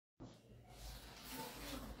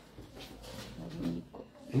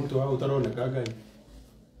Mtu wao utaroneka ngai.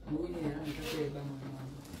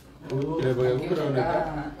 Kirabu ya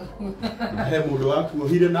kuroneka. He mundu waku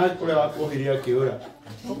ohire na kure waku ohire akiura.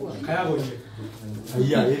 Kaya goye.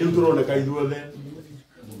 Aya, iri turoneka ithuothe.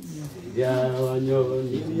 Ya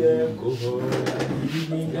wanyonirie kuhoya.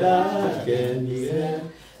 Ndakenire.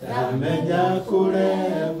 Ramenya kure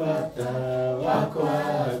bata wakwa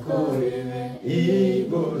kurime.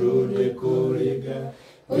 Iguru ni kuriga.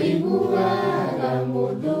 Uiguaga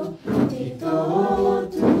mundu tito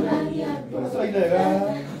turagia. Sainega.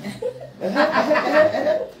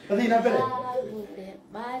 Adina bere.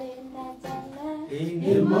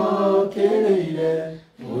 Imokereire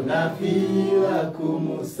munafi wa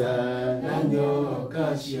kumusa na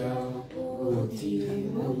nyoka ciao gutire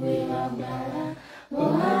mugwi wa mbara.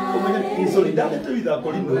 In solidarity with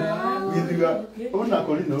Akurinu, with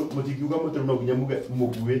Akurinu, Moticuga Motorno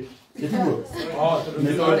Mugue. It's good. Oh,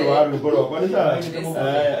 Neto, I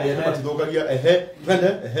have to go here ahead.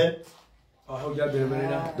 Oh, you have been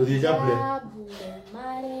married. Do the job.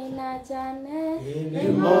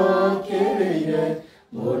 Imokereire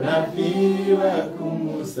munafi wa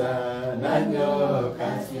kumusa na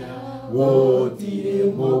nyoka ciao gutire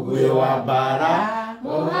mugwi wa mbara.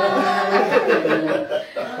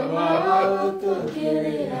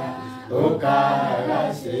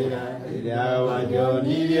 Ukarasira ria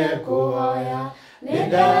wanyonirie kuhoya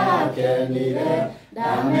nindakenire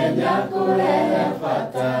ndamenya kurehe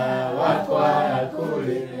bata wakwa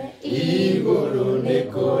kurire iguru ni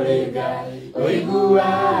kuri Ngai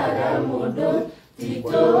uiguaga mundu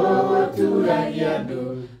tito guturagia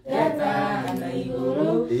ndu gata na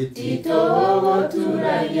iguru tito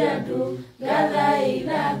guturagia ndu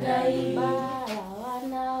gathaitha Ngai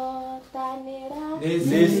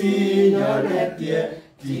Nesiñoretie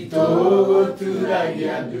tito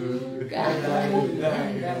guturagia ndu gathaitha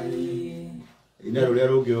Ngai. Ina ruria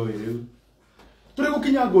rungi oyi riu turi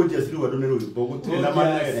gukinya ngoja siru andu ni rwimbo gutire na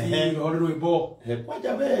manene ori rwimbo he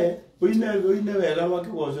kwaja be uine wega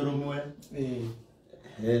wakigoco rumwe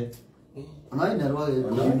ona ina rwagi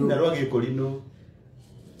Akurinu ina rwagi Akurinu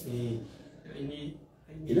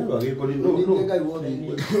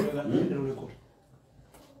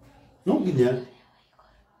no nginya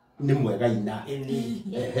ni mwega ina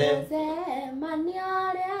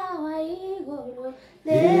manioria wa iguru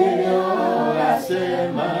leo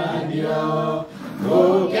asemanio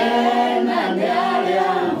ukena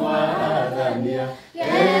nyaria mwathania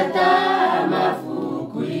keta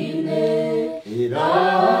mafukuine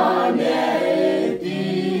irone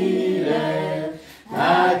etire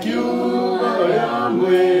akiugoria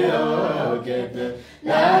mwĩhokete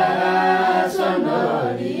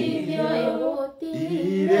ndaconorithio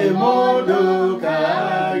ire mũndũ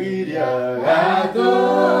kagiria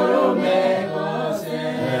gatũrũme gose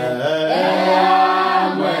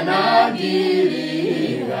amwe na ngiri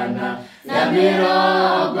igana na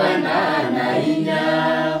mĩrongo ĩnana na inya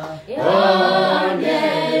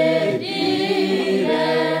onetire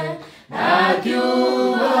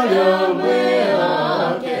akiugoria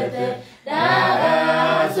mwĩhokete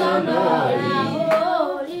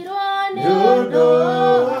ndagaconorithio nĩ ũndũ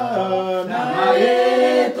na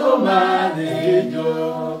maitũ mathĩnjwo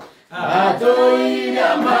atũiria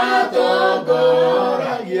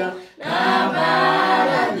matongoragia na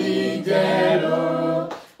mbarathi njerũ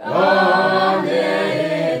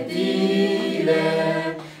onetire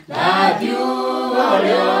na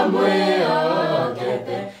kiugoria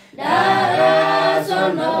mwĩhokete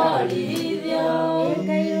ndagaconorithio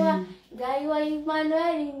Ngai wa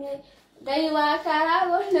Emmanuel Ngai wa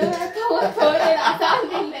Kirabu niwe tũgũtũrĩra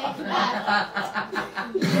thambĩ-inĩ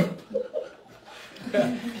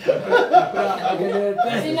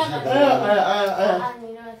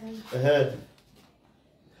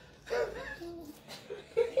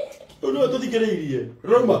Uno tuthikireirie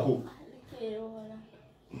roma ku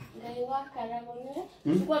Ngai wa Kirabu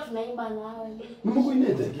niwe kwa tunaimba nawe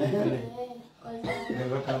numukuinete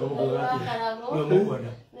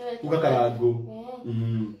Kirabu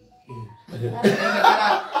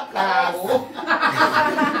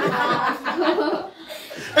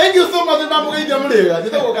Thank you so much na mugeithia muriga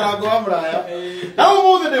nditagwo Kirabu wa muraya na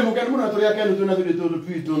umuthi ndi mukeni muno turi akenu tuna turi tundu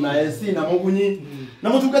twitu na esi na mugunyi na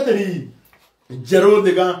mutungatiri njeru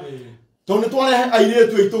thiga tondu twarehe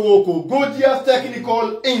airetu aitu guku Gorgeous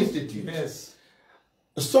Technical Institute. Yes.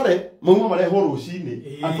 Sorry, mauma mareho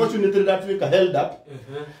rucini. Unfortunately ndatuika held up.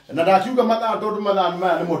 Na ndakiuga mathaa tondu mathaa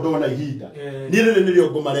maya ni mundu na ihinda. Ni riri ni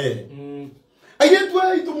ryo ngumarehe. Airetu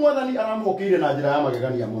aitu mwathani aramokeire na njira ya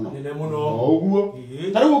magegania muno. Nene muno. Uguo.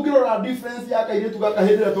 Tariu ukirora difference ya kairetu gaka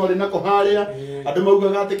hindira twari nako haria. Andu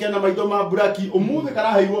maugaga ati kena maitho ma buraki umuthi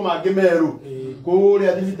karaheirwo mangi meru.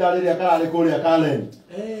 kuria thibitarĩ ĩrĩa kararĩ kuria Karen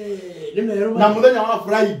na mũthenya wa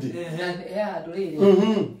Friday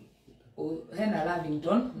hena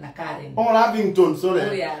Lavington na Karen. Oh, Lavington, sorry.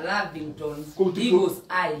 Kuria Lavington.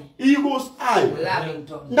 Eagles Eye.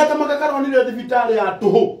 Lavington. Ndakamaka karonire thibitarĩ ya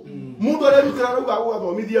tuhu. Mundu arerutira rauga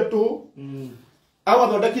gũthomithia tuhu.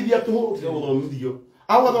 Agathondekithia tuhu, tiga gũthomithio.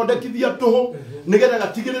 Agathondekithia tuhu nigetha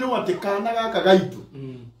gatigĩrĩrwo atĩ kana gaka gaitu.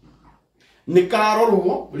 Nĩ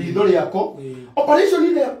karorwo ritho rĩako. Operation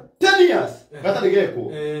ile 10 years. Gatarĩ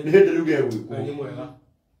gekwo. Nĩ hĩndĩ rĩu gegwĩkwo. Nĩ mwega.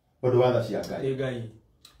 Ũndũ wa tha cia Ngai.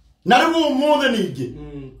 Na rĩu ũmũthĩ ningĩ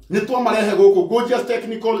nĩ twamarehe gũkũ Gorgeous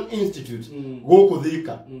Technical Institute gũkũ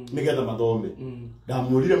Thika nĩgetha mathome.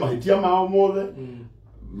 Ndamũrire mahĩtia mao mothe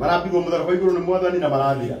marambirwo mũtharaba igũrũ nĩ mwathani na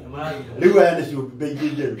marathira. Rĩu aya nĩ ciũmbe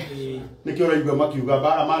ingĩ njerũ. Nĩkĩo ũraigua makiuga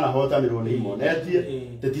bara manahotanĩrwo nĩ imonetie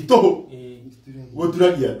teti tũhũ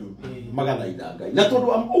gũturagia andũ magathaitha Ngai. Na tondũ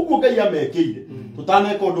ũguo Ngai amekĩire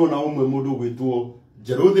tũtaneka ũndũ ona ũmwe mũndũ gwĩtwo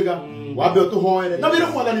Jerothiga wambe ũtũhoere na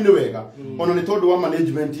wĩra mwathani nĩ wega ona nĩ tondũ wa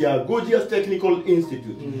management ya Gorgeous Technical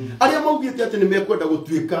Institute arĩa maugĩte atĩ nĩ mekwenda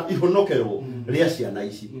gũtuĩka ihonokero rĩa ciana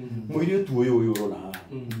ici mũirĩtu ũyũ ũrona haha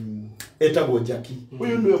etagwo Jackie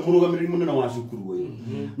ũyũ nĩwe mũrũgamĩrĩri mũnene wa cukuru ũyũ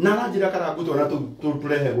na aranjĩra Karagu twana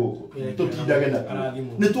tũrehe gũkũ tũtindage na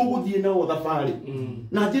nĩ tũgũthiĩ nao thabarĩ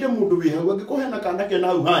na njĩre mũndũ wĩ hau angĩkorwo hena kana kena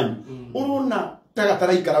hau hanyu ũrona ta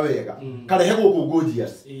gataraikara wega karehe gũkũ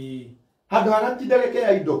Gorgeous handũ hagatindage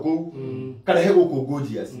kea indo kũu karehe gũkũ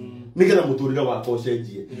Gorgeous nigetha mũtũrĩre wakwa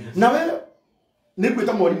ũcenjie na we nĩ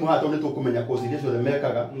gwĩta mwarimũ haha tondũ nĩ tũkũmenya kosi iria ciothe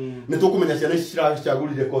mekaga nĩ tũkũmenya ciana ici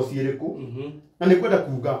ciracagũrire kosi ĩrĩkũ na nĩ kwenda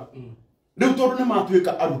kuga rĩu tondũ nĩ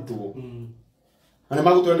matuĩka arutwo na nĩ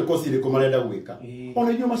magũtwĩra nĩ kosi ĩrĩkũ marenda gwĩka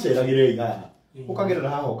ona inyuĩ maceragĩrei haha ũkagerera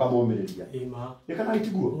haha ũkamomĩrĩria nĩ kana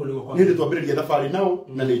itiguo nĩ hĩndĩ twambĩrĩria thabarĩ nao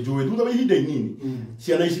na nĩ njũĩ thutha wa ihinda inini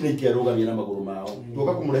ciana ici nĩ ikerũgamia na magũrũ mao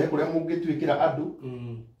tuoka kũmũrehe kũrĩa mũngĩtuĩkĩra andũ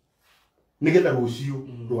nigetha rũciũ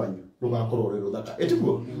rwanyu rũgakorwo rwĩ rũthaka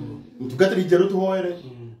ĩtiguo mũtungatĩri njerũ tũhoere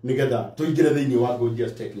nigetha tũingĩre thĩinĩ wa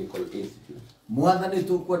Gorgeous Technical Institute. Mwathani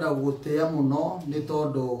tũkwenda gũgũtĩĩa mũno nĩ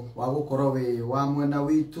tondũ wa gũkorwo wĩ wa mwena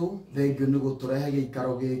witũ thengio nĩ gũtũrehe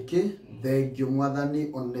gĩikaro gĩkĩ thengio Mwathani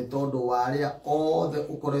ona nĩ tondũ wa arĩa othe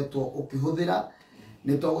ũkoretwo ũkĩhũthĩra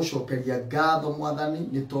nĩ twagũcokeria ngatho Mwathani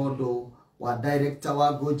nĩ tondũ wa director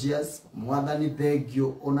wa Gorgeous Mwathani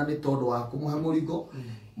thengio ona nĩ tondũ wa kũmũhe mũrigo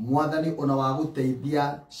Mwathani ona wa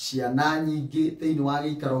gũteithia ciana nyingĩ thĩinĩ wa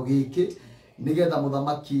gĩikaro gĩkĩ nigetha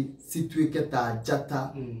mũthamaki cituĩke ta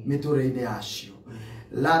njata mĩtũrĩre-inĩ yacio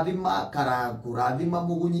rathima Karagu rathima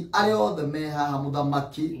Mugunyi arĩa othe me haha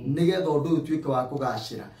mũthamaki nigetha ũndũ ũyũ ũtuĩke wa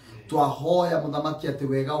kũgacĩra twahoya mũthamaki atĩ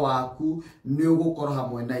wega waku nĩ ũgũkorwo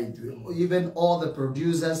hamwe na ithuĩ even all the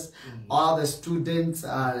producers all the students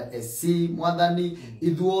SC Mwathani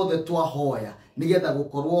ithuothe twahoya nigetha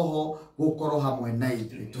gũkorwo hamwe na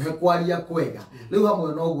ithuĩ tuhe kwaria kwega rĩu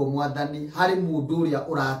hamwe na ũguo Mwathani harĩ mũndũ ũrĩa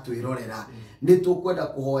ũratwĩrorera nĩ tũkwenda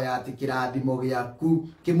kũhoya atĩ kĩrathimo gĩaku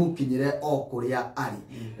kĩmũkinyĩre o kũrĩa arĩ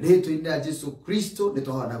rĩtwa-inĩ rĩa Jesu Kristo nĩ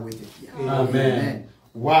twahoya na gwĩtĩkia amen.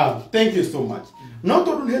 Wow, thank you so much. No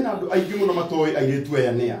tondũ nĩ hena andũ aingĩ mũno matoĩ airĩtu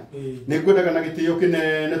aya nĩa nĩ ngwendaga na gĩtĩo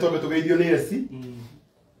kĩnene twambe tũgeithio nĩ Esi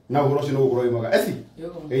na ũhoro ũcio nĩ gũkorwo yumaga Esi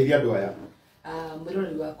geithia andũ aya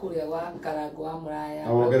mũrori wa kũrĩa wa Karagu wa Mũraya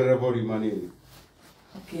na wongerere volume nini.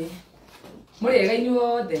 Okay. Mũrĩega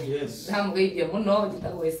inyuothe ndamũgeithia mũno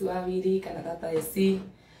njĩtagwo Esi wa Wiri kana tata Esi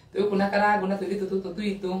twĩkũ na Karagu na tũirĩtu tũtũ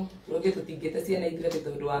twitũ tũrũnge tũtingĩte ciana ithuĩ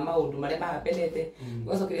tondũ wa maũndũ marĩa mahapenete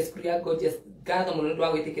tũgacokeria cukuru ya Gorgeous ngatho mũno nĩ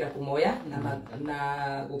wa gwĩtĩkĩra kũmoya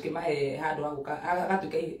na gũkĩmahe handũ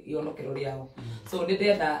agatuĩka ionokero rĩao so nĩ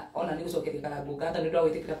ndenda ona nĩ gũcokeria Karagu ngatho nĩ wa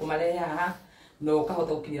gwĩtĩkĩra kũmarehe haha no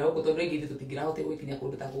kahota gũkinyĩra gũkũ tondũ rĩngĩ tũtingĩrahota gũkinya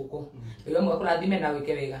kũndũ ta gũkũ rĩu mwe kũrathime na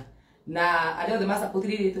gwĩke wega na arĩa othe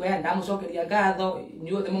macapotire rĩtwa ndamũcokeria ngatho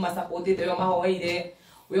inyuothe mũmacapotite weo mahoeire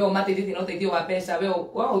weo mateithĩtie na ũteithio wa mbeca weo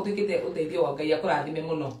ũtuĩkĩte ũteithio wa Ngai akũrathime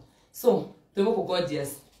mũno so twĩgũkũ Gorgeous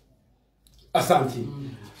Asante.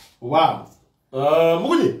 Wow.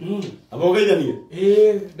 Mugunyi abogeithanie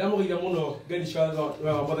ndamũgeithia mũno Ngai ciothe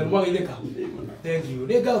wega mothe mwageithĩka thank you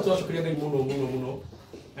nĩ ngatho twacokeria Ngai mũno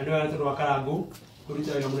na nĩ wega tondũ wa Karagu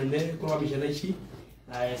kũruta wĩra mũnene kũrũgamia ciana ici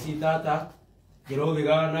na Thutha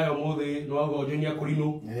Jerothiga nayo mũthĩ no wauga nĩ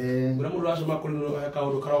Akurinu ũrĩa mũndũ ũracoma Akurinu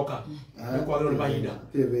kaũndũ karoka nĩ kwagĩrĩirwo nĩ mahinda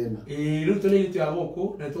rĩu tũnĩ ithuĩ a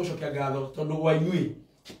gũkũ na nĩtũgũcokia ngatho tondũ wa inyuĩ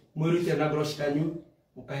mwĩrutĩre na ngoro cianyu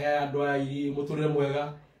mũkahe andũ aya mũtũrĩre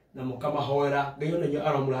mwega na mũkamahoera Ngai ona inyuĩ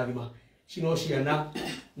aramũrathima cino ciana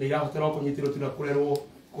nĩ irabatara kũnyitĩrwo tuna kũrerwo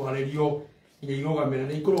kũharĩrio nginya irũgamĩra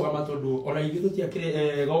na ikũrũgama tondũ ona ithuĩ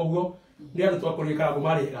tũtiakĩrĩ ũguo nĩ andũ twakũrĩa Karagu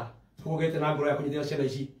marĩga tũgũgĩte na ngoro ya kũnyitĩra ciana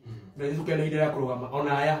ici na tukena ide ya kurugama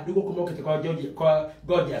ona aya ndiko kumokete kwa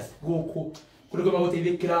gorgeous guku kuriko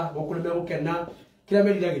maguteithikira gukuri megukena kira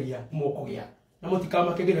meriragiria mukugia na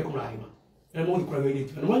mutikama kegere kumurahima na muthi kuraga ire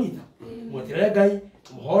tu na mwanyita mwatirere ngai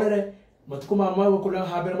muhorere matukuma mwa gukura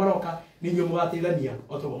habere maroka ninyo mugateithania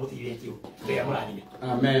otobo mutiretio ngai amurahime.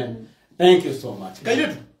 Amen. Thank you so much.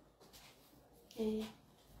 Kairetu.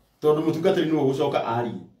 Tondu mutungatiri ni gucoka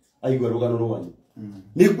ari aigwa rugano rwanyu.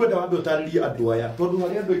 Ni kwenda wambe utaririe andu aya tondu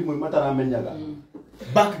hari andu imwe mataramenyaga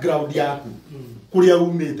background yaku kuria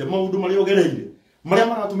umite maundu mari ogereire maria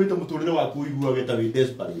maratumite muturire waku uigua weta wi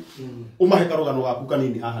desperate umahe karugano gaku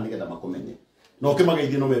kanini haha nigetha makumenye no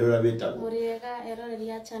kimageithie no merora weta Muriega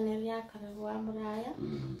eroreria channel ya Kirabu wa Muraya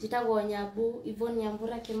jitagwo Nyambu Ivoni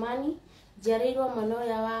Nyambura Kimani njiarĩirwo mwena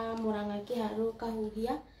ũrĩa wa Murang'a Kiharu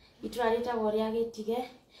Kahuhia itũra rĩtagwo rĩa Gĩtige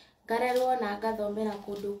ngarerwo na ngathomera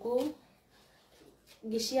kũndũ kũu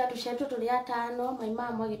ngĩcia tũciatũ tũrĩa atano maima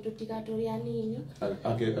magĩtũtiga tũrĩa nini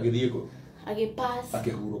agithie ko agipass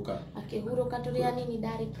akihuruka tũrĩa nini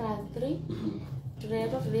ndarĩ class 3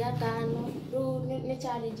 turerwo tũrĩa atano rĩu nĩ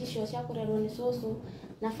challenge icio cia kũrerwo nĩ cũcũ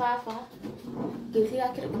na baba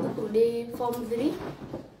ngĩthiga thukuru ndĩ form 3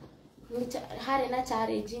 harĩ na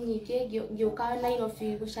challenge nyingĩ ngĩũka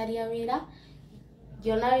Nairobi gũcaria wĩra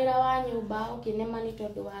ngĩona wĩra wa nyũmba ũkĩnema nĩ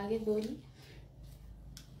tondũ wa gĩthũri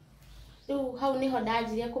rĩu hau niho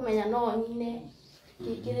ndanjirie kũmenya no nyine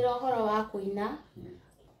ngĩkĩrĩra ũhoro wa kũina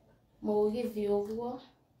mũgithi ũguo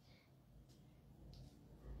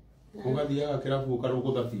ũgathiaga kĩrabu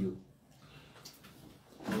ũkarũgũtha biũ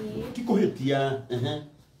kikuhitia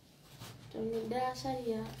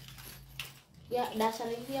ndacaria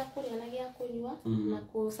ndacarĩithia kũrĩa na gĩa kũnyua na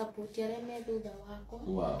kũ-support arĩa me thutha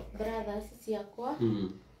wakwa brothers ciakwa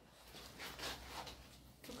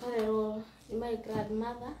tukarerwo nĩ my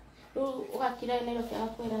grandmother rĩu ũgakira Nairobi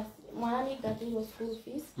akwĩra mwana nĩ ngatĩirwo school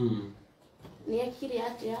fees nĩ ekire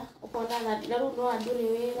atĩa ũkona na rĩu no andũrĩ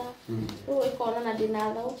wĩra rĩu ĩkona na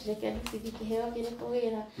ndĩna thauti reke ndĩcithi kĩheo kĩrĩkũ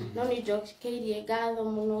wĩra no nĩ njokeirie ngatho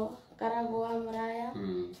mũno Kirabu wa Muraya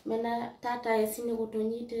mena tata eci nĩ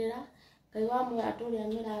gũtũnyitĩrĩra Ngai wa Muhera tũrĩa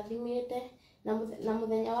mĩrathimĩte na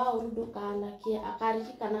mũthenya wa ũru ndũkanakie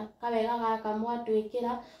akaririkana kawega gaka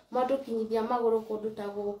mwatwĩkĩra mwatũkinyithia magũrũ kũndũ ta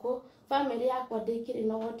gũkũ family yakwa ndĩkĩrĩ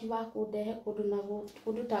na ũhoti wa kũndehe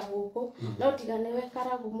kũndũ ta gũkũ no tiga nĩwe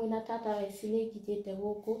Kirabu mwĩna tata eci nĩ ngithĩte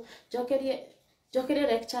gũkũ njokerie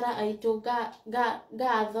lecturer aitũ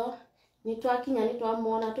ngatho nĩ twakinya nĩ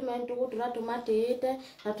twamona tũmenye tũgũtũra tũmatĩĩte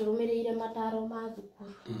na tũrũmĩrĩire mataro ma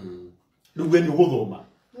thukuru rĩu we nĩ ũgũthoma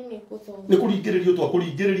nĩ kũringĩrĩrio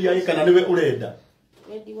twakũringĩrĩria kana nĩwe ũrenda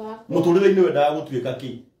mũtũrĩre-inĩ wendaga gũtuĩka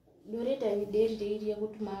kĩ ndũrĩte ndĩrirĩirie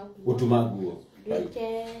gũtuma nguo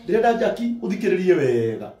ndĩrenda Jackie ũthikĩrĩrie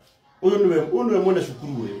wega ũyũ nĩwe mwene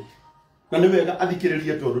cukuru ũyũ na nĩ wega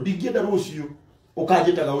athikĩrĩrie tondũ ndingĩenda rũciũ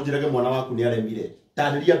ũkanjĩtaga ũnjĩrage mwana waku nĩ aremire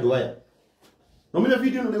tarĩria andũ aya no menya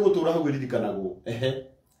video ĩno nĩ gũtũra hau ĩririkanagwo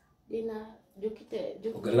ndĩna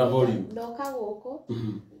ongerera volume ndoka gũkũ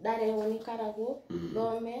ndarehwo nĩ Kirabu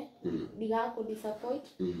thome ndigakũ disappoint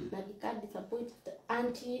na ndika disappoint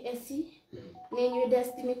anti eci nĩ nyuĩ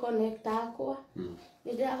destiny connect akwa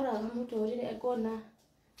nĩ ndĩrahoraga mũtũrĩre ngona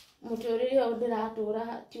mũtũrĩre ũyũ ndĩratũra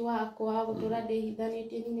ti wakwa gũtũra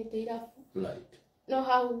ndĩhithanĩtie ninĩte irabu no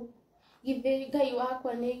hau githĩ Ngai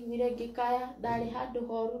wakwa nĩ aiguire ngĩkaya ndarĩ handũ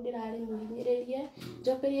horu ndĩrarĩ mũhinyĩrĩrie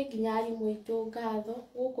njokerie nginya arimũ aitũ ngatho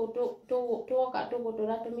gũkũ twoka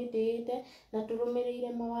tũgũtũra tũmĩtĩĩte na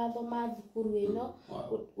tũrũmĩrĩire mawatho ma thukuru ĩno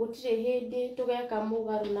gũtirĩ hĩndĩ tũgeka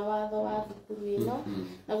mũgarũ na watho wa thukuru ĩno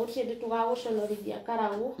na gũtirĩ hĩndĩ tũgagũconorithia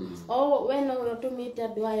Kirabu we no we ũtũmĩte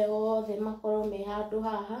andũ aya othe makorwo me handũ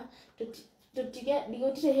haha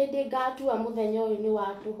gũtirĩ hĩndĩ ngatua mũthenya ũyũ nĩ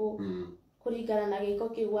wa tũhũ kũringana na gĩko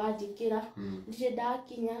kĩu wanjĩkĩra ndirĩ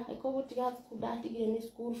ndakinya ĩko gũtiga thukuru ndatigire nĩ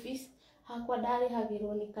school fees hakwa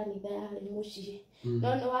ndarĩhagĩrwo nĩ kanitha yarĩ mũciĩ no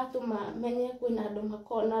nĩ watũma menye kwĩna andũ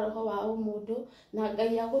makoragwo na roho wa ũmũndũ na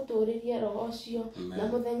Ngai agũtũrĩrie roho ũcio na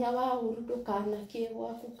mũthenya wa ũru ndũkanakĩe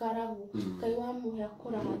gwaku Kirabu Ngai wa Muhera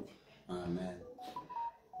kũrathima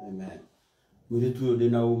amen mũirĩtu ũyũ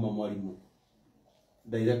ndĩna ũma mwarimũ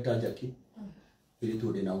director Jackie mũirĩtu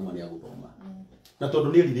ũyũ ndĩna ũma nĩ agũthoma na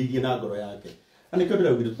tondu nĩ erirĩirie na ngoro yake na nĩkĩo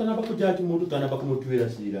ndĩraugire tũtanamba kũjaji mũndũ tũtanamba kũmũtuĩra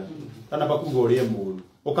cira tũtanamba kuga ũrĩa mũru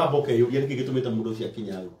ũkamba ũkeyũria nĩkĩ gĩtũmĩte mũndũ ũcio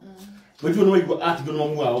akinya hau mũirĩtu nĩ waigua atigwo nĩ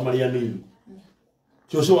mamu wao marĩ anini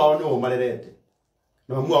cũcũ wao nĩwe ũmarerete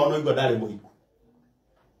na mamu wao nĩ waigua ndarĩ mũhiku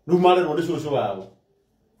rĩu marerwo nĩ cũcũ wao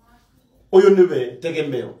ũyũ nĩwe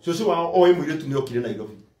tegemeo cũcũ wao oĩ mũirĩtu nĩ okire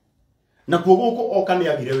Nairobi na kuo gũkũ oka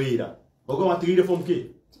nĩ agire wĩra ogo watigĩire form kĩ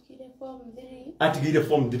atigĩire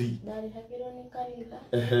form 3 ndarĩhagĩrwo nĩ kanitha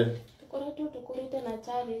tũkoretwo tũkũrĩte tumite na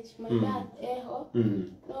challenge my dad eho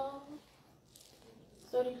no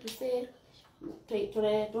sorry to say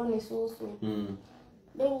turetwo ni susu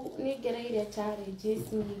riu ni ngereire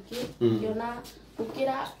challenges nyingi ngiona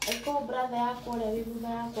ukira eko brother yakwa uria wi thutha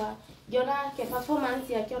yakwa ngiona ke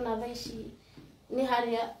performance yake ona thaici ni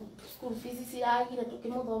haria school fees ciragire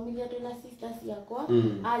tukimuthomithia twina sisters yakwa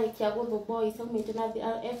arikia guthu boys umite na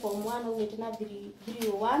form 1 umite na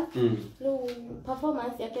 301 riu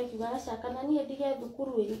performance yake kiuga cakana nie ndige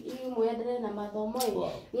thukuru imwe ndere na mathomo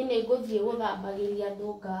ni ni nguthie guthambagiria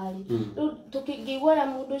andu ngari riu tukingigwara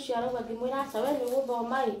mundu cio arauga ngimwira aca we ni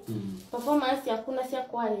guthoma performance yaku na cia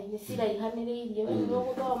kwari ni ciraihaniriirie we ni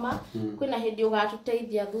guthoma kwina hindi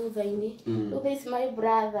ugatuteithia thutha-ini this my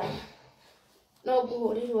brother no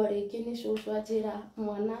nguhurirwo ringi ni cucu anjira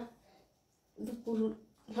mwana thukuru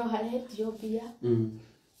no haretio mbia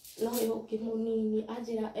no yuki munini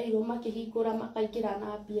anjira eirwo makihingura makaingira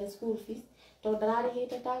na mbia school fees to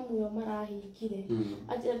ndararihite tamu yo marahingire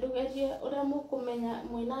anjira ndugerie uria mukumenya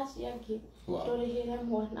mwina ciangi turihire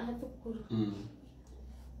mwana thukuru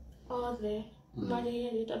othe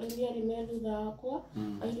marihire tondu niari me thutha wakwa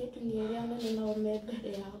airitu ni aria nene nao me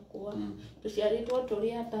mbere yakwa tuciaritwo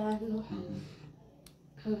turi atano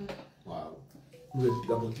wow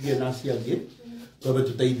tiga mutige na ciangi tobe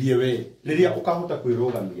tuteithie we riria ukahota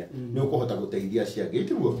kwirugamia ni ukuhota guteithia ciangi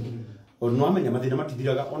tiguo ono amenya mathina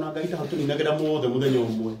matithiraga ona Ngai ndahotuninagera mothe muthenya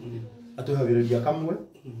umwe atuhaviriria kamwe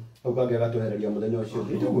ukange agatuhereria muthenya ucio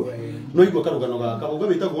tiguo no igwa karugano gaka uga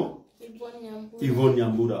witagwo Ivon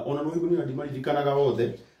Nyambura ona no igwa ni ndimaririkanaga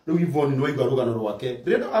wothe riu Ivon no igwa rugano rwake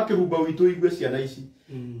riria akirumba witu igwe ciana ici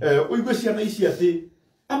uigwe ciana ici ati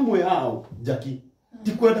amwe ao jaki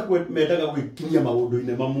tikwenda mendaga gwikinyia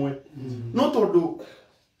maundu-ine mamwe no tondu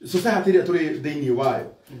society ria turi thiini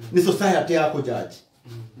wayo ni society ya kujaji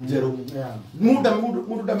jeru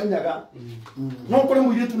mundu ndamenyaga no kuri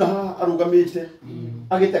muiritu na arugamite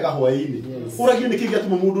agitega hwaini uragie niki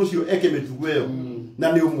giatuma mundu ucio eke mitugo iyo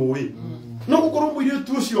na ni umui no gukorwo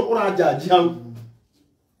muiritu ucio urajaji hau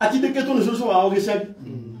atindiketwo ni cucu wao gicagi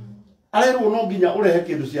arerwo no nginya urehe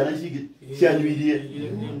kindu ciana ici cianyuirie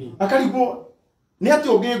akarigwo ni ati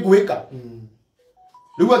ungingwika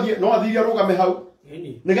riu athie no athiri arugame hau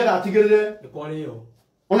nigetha atigirire ni kwario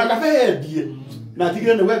ona kabe endie na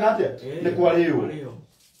atigire ni wega atia ni kwario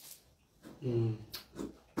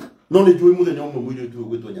no ni njui muthenya umwe mwiri tu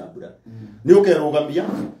gwitwo Nyambura ni ukerugamia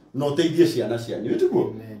no uteithie ciana cianyu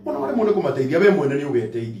tiguo ona wale mwone kumateithia we mwene ni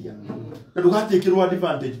ugeteithia na ndugatikirwo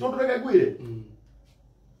advantage tondu reke gwire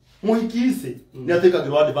muhikisi ni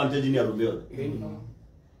atikagirwo advantage ni arume othe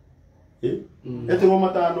etirwo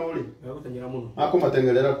matano ri gutanyira muno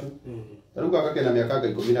akumatengerera tu riu gakakena miaka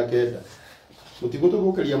 19 mutigo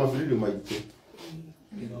tugukeria mabiriri maitu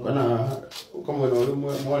kana ukamwena uri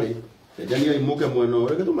mwari ejania imuke mwena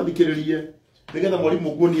uri getu mathikiririe nigetha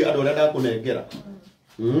mwarimu nguoni andu aria ndakunengera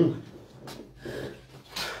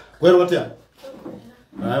kwero atia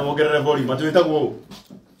wongerere volume atwitagwo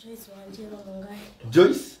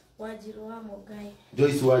Joyce Wanjiru wa Mugai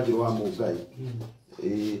Joyce Wanjiru wa Mugai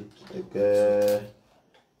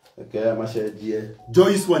eke machenjie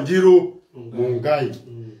Joyce Wanjiru Mugai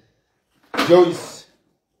Joyce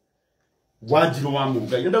Wanjiru wa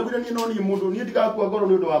Mugai ndagwire ni no ni mundu ni ndigakua ngoro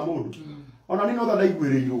ni undu wa mundu ona ni no tha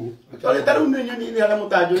ndaiguirirwo ari taru ni ara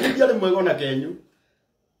mutanjo ni ndiari mwega na kenyu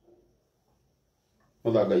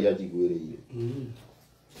muthanga ya jiguiririre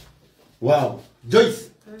wow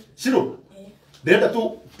Joyce Shiro ndenda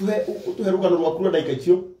tuhe rugano rwaku ndagika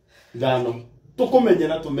icio ithano tukumenye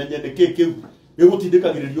na tumenye niki kiu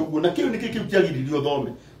gigutindikagiririo guo na kiu niki kiu kiagiririo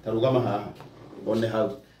thome tarugama haha one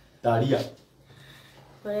hau Aria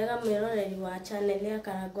Korega mwiroreri wa channel ya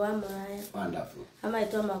Karago wa Maraya wonderful ama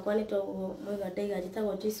itwa makwa ni to mwiga ndaiga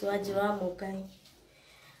jitagwo Joyce Wanjiru wa Mugai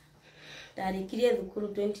ndarikirie thukuru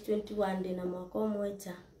 2021 ndina mwaka umwe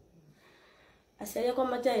nja aciari akwa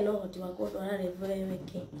matai no hoti wa kundwara level iyo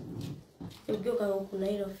iki ngioka guku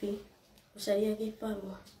Nairobi gucaria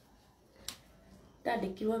gibarua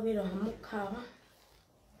ndandikirwo wira wa mukawa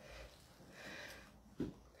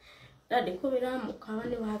ndandikwo wira wa mukawa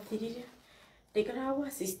ni wathirire ndikara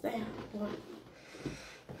gwa sister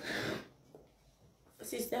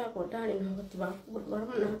yakwa ndari na hoti wa kundwara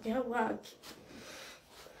nake hau hake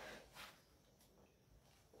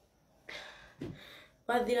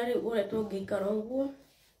wathira riu uretwo ngikara uguo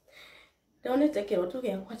ndonete kiroto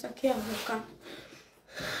giakwa ta kiahuka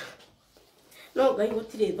no Ngai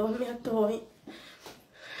gutire thome atoi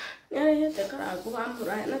yarehete Karagu wa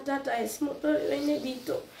Maraya na tata esi mutorire-ini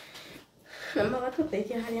bitu na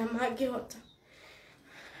magatuteithia haria mangihota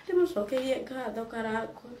ndimucokerie ngatho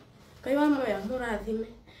Karagu Ngai wa moya murathime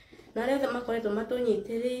na arĩa othe makoretwo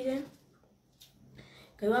matũnyitĩrĩire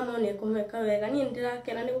Ngai wa Mau nĩekũmeka wega niĩ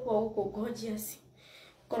nĩndĩrakena nĩ gũkorwo gũkũ Gorgeous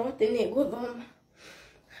korwo atĩ nĩ ngũthoma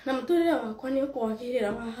na mũtũrĩre wakwa nĩ ũkwagĩrĩra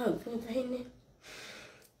wa hau thutha-inĩ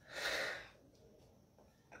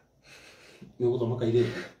nĩ gũthoma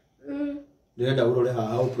kairĩtu ndĩrenda ũrore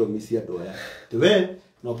haha ũpromise andũ aya atĩ we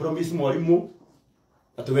no promise mwarimũ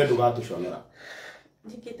atĩ we ndũgatũconora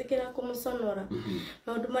ndingĩtĩkĩra kũmũconora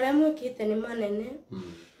maũndũ marĩa mwĩkĩte nĩ manene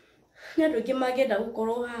nĩ andũ aingĩ mangĩenda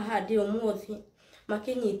gũkorwo haha ndĩ ũmũthĩ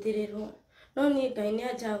makĩnyitĩrĩrwo no niĩ Ngai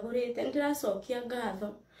nĩanjagũrĩte nĩndĩracokia ngatho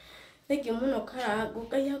thengiũ mũno Karagu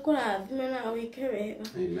Ngai akũrathime na wĩke wega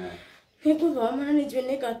nĩngũthoma na nĩnjũĩ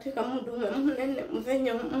nĩngatuĩka mũndũ ũmwe mũnene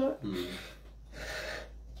mũthenya ũmwe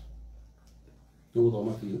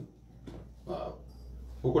nĩgũthoma biũ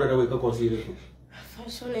ũkũrenda gwĩka koci ĩrĩkũ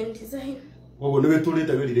fashion and design koguo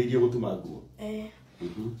nĩwĩtũrĩte wĩrirĩirie gũtuma nguo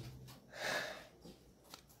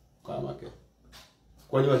kamake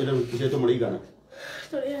kwanyu wacĩte mũrĩigana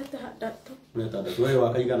tũrĩ atandatũ mũrĩ atandatũ wewe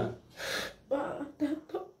wakaigana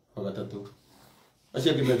wa gatatũ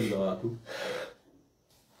acio angĩ me thutha waku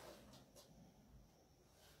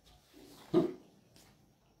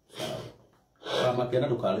kamake na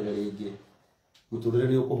ndũkarĩre rĩngĩ mũtũrĩre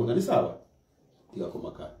nĩ ũkũhũtha nĩ sawa tiga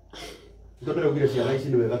kũmaka tondũ ndĩraugire ciana ici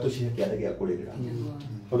nĩ wega tũcihe kĩande gĩa kũrĩrĩra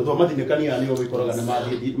tondũ twamathinĩkania nĩo wĩkoraga nĩ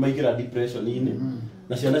maingĩra depression-inĩ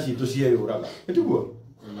na ciana citũ cieyũraga nĩtiguo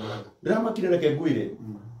ndĩramakire reke ngwĩre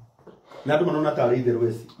na andũ manona tarĩ itherũ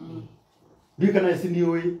eci ndiũĩ kana eci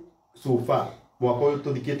nĩũĩ so far mwaka ũyũ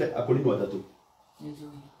tũthikĩte Akurinu atatũ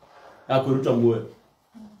akwĩruta muoyo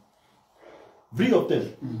free of test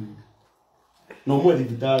na ũmwe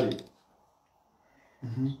thibitarĩ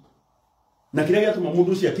na kĩrĩa gĩatũma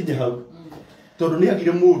mũndũ ũcio akinye hau tondũ nĩ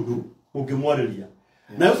agire mũndũ ũngĩmwarĩria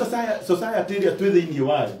nayo society ĩrĩa twĩ thĩinĩ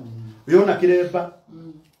wayo yona kĩremba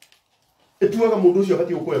ĩtuaga mũndũ ũcio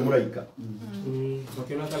abatiĩ gũkorwo e mũraika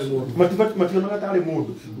mationaga tarĩ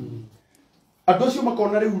mũndũ andũ acio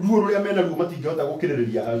makona rĩu ruo rũrĩa mena ruo matingĩhota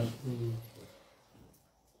gũkĩrĩrĩria hau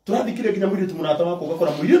tũrathikĩre nginya mũirĩtu mũrata wakwa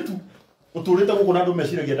ũgakora mũirĩtu ũtũrĩte gũkũ na andũ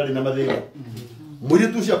meciragia ndarĩ na mathĩna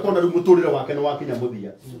mũirĩtu ũcio akona rĩu mũtũrĩre wake nĩ wakinya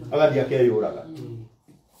mũthia agathiĩ akeyũraga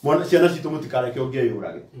ciana citũ mũtikareke ũngĩ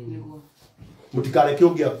eyũrage mũtikareke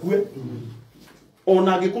ũngĩ akue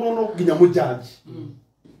ona angĩkorwo no nginya mũjaji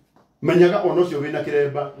menyaga ona ũcio wĩna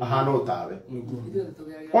kĩremba ahana tawe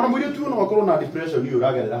ona mũirĩtu no akorwo na depression iyo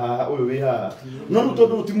ũragerera haha ũyũ wĩ haha no rĩu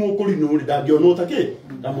tondũ ti Mũkũrinũ rĩ ndangĩona ta kĩ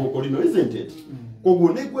ta Mũkũrinũ isn't it koguo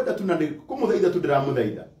nĩ ngwenda tu na nĩ kũmũthaitha tu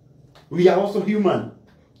ndĩramũthaitha we are also human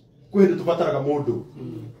kwĩ hĩndĩ tũbataraga mũndũ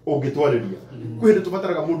ũngĩtwarĩria kwĩ hĩndĩ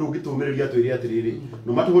tũbataraga mũndũ ũngĩtũmĩrĩria twĩre atĩrĩrĩ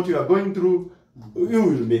no matter what you are going through you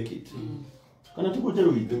will make it kana tiguo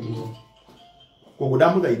njerũ itũ koguo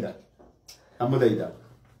ndamũthaitha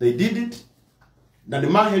they did it na nĩ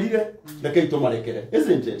maherire rekei tũmarekere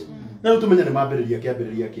isn't it na rĩu tũmenye nĩ mambĩrĩria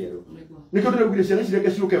kĩambĩrĩria kĩerũ nĩkĩo ndĩraugire ciana ici reke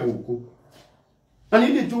ciũke gũkũ na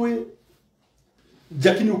niĩ nĩnjũĩ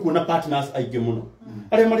Jackie nĩ ũkuona partners aingĩ mũno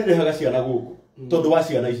arĩa marĩrehaga ciana gũkũ tondũ wa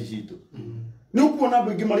ciana ici citũ nĩ ũkuona andũ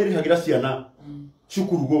aingĩ marĩrehagĩra ciana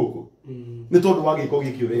cukuru gũkũ nĩ tondũ wa gĩko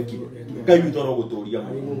gĩkĩ ũrekire Ngai witũ arogũtũria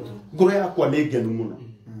mũno ngoro yakwa nĩ ngenu mũno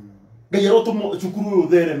Ngai arotũma cukuru ũyũ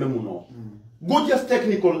ũthereme mũno Gorgeous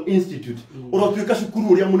Technical Institute ũrotuĩka cukuru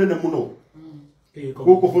ũrĩa mũnene mũno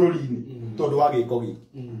gũkũ bũrũri-inĩ tondũ wa gĩko gĩkĩ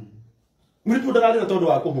mũirĩtu ndararĩra tondũ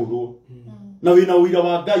wa kũhũrwo na wĩna ũira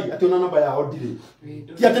wa Ngai atĩ ona namba yao ndirĩ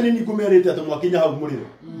ti atĩ nĩ ngũmerĩte atĩ mwakinya hau mũrĩre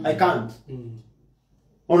I can't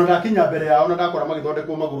ona ndakinya mbere yao na ndakora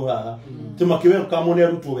magĩthondekwo magũrũ haha tĩ makĩwelcome nĩ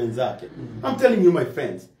arutwo wenzake I'm telling you my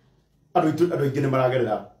friends andũ aingĩ nĩ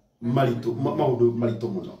maragerera maũndũ maritũ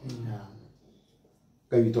mũno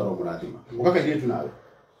Ngai witũ aromũrathima ũgakairĩtu nawe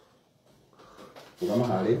rũgama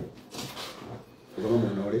harĩ rũgama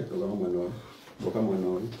mwena ũrĩa rũgama mwena ũyũ ũka mwena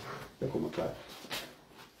ũyũ ekũmaka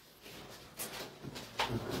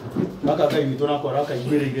gaka Ngai witũ nakora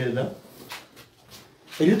akaiguĩrĩire tha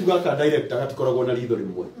airĩtu gaka director gatikoragwo na ritho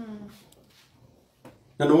rĩmwe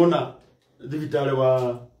na nĩwona thibitarĩ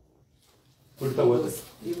wa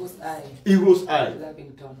Eagles Eye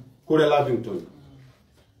kũrĩa Lavington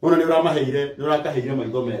ona nĩ ũramaheire nĩ ũrakaheire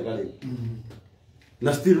maitho mega rĩ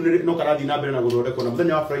na still no karathiĩ na mbere na gũthondekwo na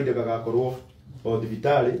mũthenya wa Friday gagakorwo o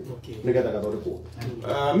thibitarĩ nĩgetha gathondekwo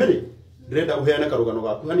Mary ndĩrenda ũheane karũgano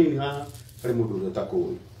gaku hanini haha harĩ mũndũ ũrĩa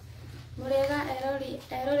ũtakũĩ Mũrega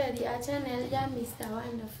eroreri a channel ya Mr.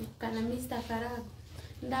 Wonderful kana Mr. Karabu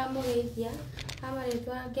ndamũgeithia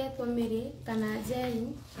amarĩtwa ngetwo Mary kana Jane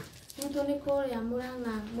nĩtũ nĩ kũrĩa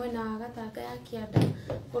Mũrang'a mwena wa Gatanga ya Kĩanda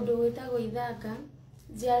kũndũ gwĩtagwo Ithanga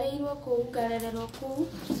njiarĩirwo kũu ngarererwo kũu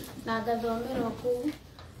na ngathomerwo kũu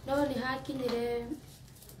no ni hakinyire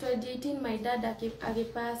 2018 my dad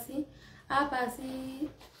agipasi apasi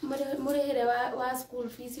murihire wa school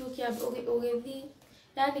fees ugithi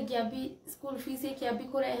yani kiambi school fees kiambi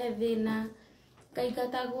kurehe thina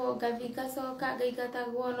ngaigatagwo ngathi gacoka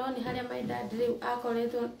ngaigatagwo no ni haria my dad riu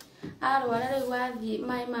akoretwo arwara riu athii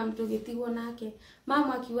my mom tugitigwo nake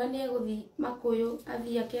mama akiuga ni eguthi Makuyu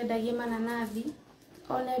athii akendagie mananathi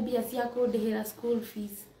ona mbia cia kundihira school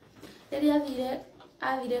fees riria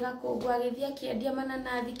athire Gakungu agithia akiendia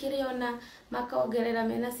mananathi kiriona makongerera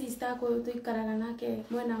mena sister Kuyu tuikaraga nake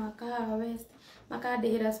mwena wa Kahawa West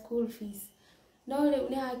makandihira school fees no riu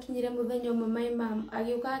ni hakinyire muthenya umwe my mom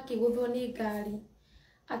agiuka akiguthwo ni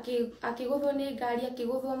ngari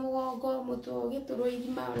akiguthwo mugongo mutwe giturwo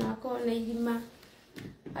irima ona kona irima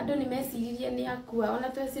andu ni meciririe ni akua ona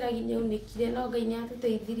tweciragia ni unikire no Ngai ni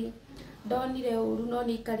atuteithirie ndonire uru no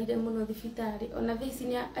ni ikarire muno thibitari ona thici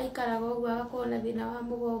ni aikaraga uguo agakorwo na thina wa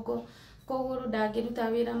mugongo koguru ndangiruta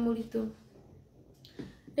wira muritu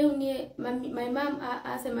riu ni my mom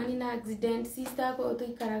acemani na accident sister Kuyu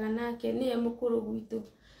tuikaraga nake ni mukuru gwitu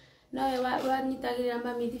nawe wanyitagirira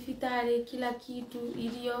mami thibitari kila kitu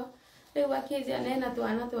irio riu akizia nena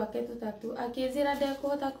twana twake tutatu akizira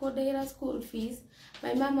ndekuhota kundihira school fees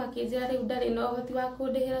my mom akizira riu ndari no hoti wa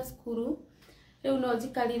kundihira skuru riu no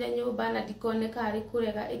jikarire nyumba na ndikoneka ari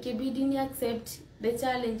kurega ikibidi ni accept the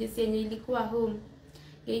challenges yenye ilikuwa home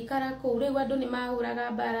geikara ku riu andu ni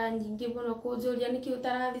mahuraga bara nyingi muno kunjuria niki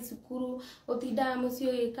utarathi cukuru utinda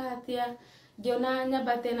mucio gikatia ngiona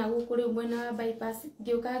nyambate na guku riu mwena wa bypass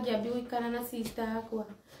ngiuka ngiambi guikara na sister akwa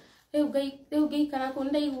riu geikara ku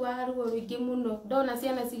ndaigua ruo ruingi muno ndona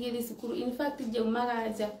ciana cigithi cukuru in fact njaumaga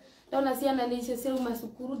nja ndona ciana nicio ciauma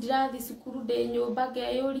cukuru ndirathi cukuru ndi nyumba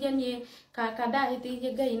ngeyuria nie kaka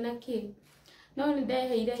ndahitiirie Ngai naki no ni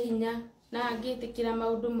ndeheire hinya na ngitikira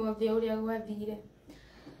maundu mothe uria gwathire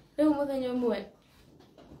riu muthenya umwe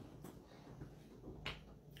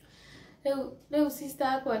riu sister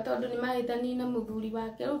akwa tondu ni mahitani na muthuri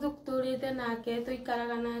wake riu tuturite nake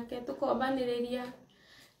tuikaraga nake tukombaniriria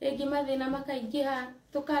ringi mathina makaingiha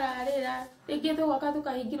tukararira ringi tugoka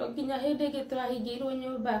tukahingirwo nginya hindi ingi turahingirwo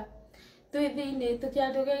nyumba twi thiini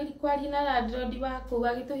tukiandugeri kwari na landlord waku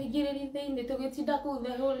agituhingiriria thiini tugitinda kuu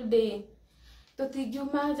the whole day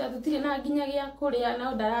tutingiuma nja tutire na nginya gia kuria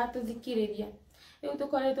no ndaratuthikiriria riu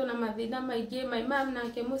tukoretwo na mathina maingi my mom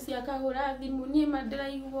nake muci akahura thimu nie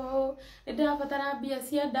mandiraigwo ndirabatara mbia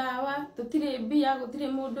cia ndawa tutire mbia gutire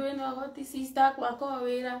mundu wina hoti sister kwa ko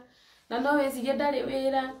wira na no wecirie ndari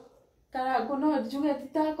wira Karagu no njuge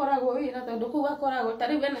titakoragwo wira tondu kuu akoragwo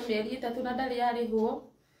tari wena mieri 3 na ndari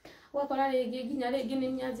arihwo wakora ringi nginya ringi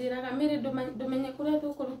ni nyanjiraga miri ndumenye kuria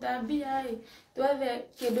tukuruta mbia twethe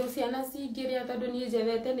kindu ciana cingiria tondu nie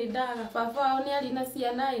njethete ni ndaga baba wao ni ari na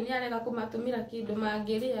ciana ni arega kumatumira kindu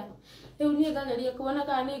mangiria riu nie ngageria kuona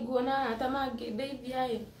kana ni nguona ata mangindeithia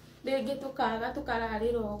ringi tukaga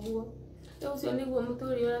tukararira uguo riu cio niguo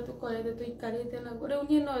muturi uria tukorete tuikarite naguo riu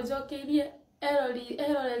nie no njokeirie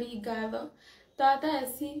eroreri ngatho tata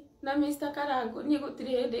eci na Mr. Karagu nie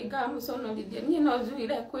gutire hindi ngamuconorithia nie no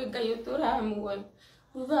njugire kwi Ngai uturamuoyo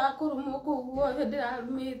thutha wa kurumwo kuu guothe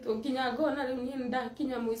ndirarumitwo nginya ngona riu nie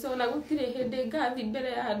ndakinya mwico na gutire hindi ngathi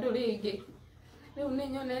mbere ya andu ringi riu ni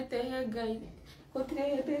nyonete he Ngai gutire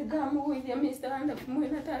hindi ngamugwithia Mr. Wonderful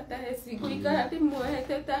mwina tata eci guikara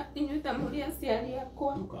ndimuohete ta inyuta muri aciari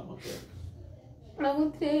akwa na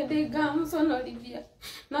gutire hindi ngamuconorithia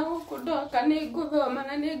na guku ndoka ni nguthoma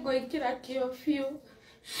na ni nguikira kio biu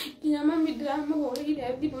nginya mami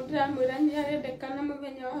ndiramuhurire thimu ndiramwira ni arendekana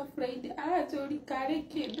muthenya wa Friday aranjuri kari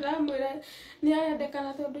ki ndiramwira ni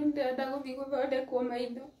arendekana tondu ndirenda guthii guthondekwo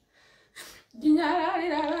maitho nginya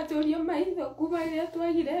ararira aranjuria maitho kuma riria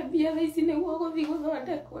twagire mbia thaa ici niguo guthii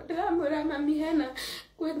guthondekwo ndiramwira mami hena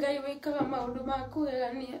kwi Ngai wikaga maundu ma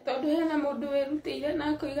kugegania tondu hena mundu wirutire na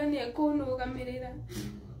akoiga ni ekunugamirira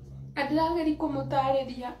andirageri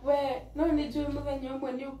kumutariria we no ni njui muthenya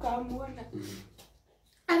umwe ni ukamuona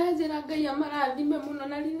aranjira Ngai amarathime muno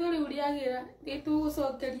na ritho riu riagira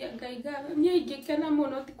ritugucokeria Ngai ngatho nie ingikena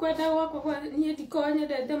muno tikwenda gwakwa nie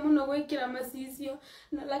ndikonyendete muno gwikira macicio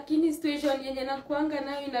na lakini situation yenye nakuanga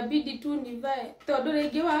nayo inabidi tu nivae tondu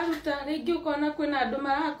ringi waruta ringi ukona kwina andu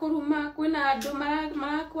marakuruma kwina andu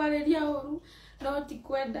marakwariria uru no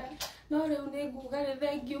tikwenda no riu ni nguga ni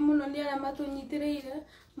thengiu muno ni aria matunyitiriire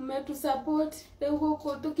metu support riu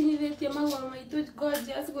guku tukinyithitie magoro maitu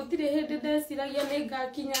gorgeous gutire hindi ndeciragia ni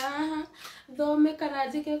ngakinya haha thome kana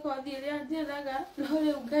njike kothi iria njethaga no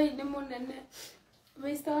riu Ngai ni munene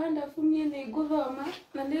Mr. Wonderful niĩ nĩ ngũthoma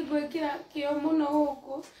na nĩ ngwĩkĩra kĩo mũno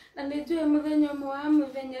gũkũ na nĩ njũĩ mũthenya ũmwe wa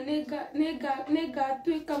mũthenya nĩ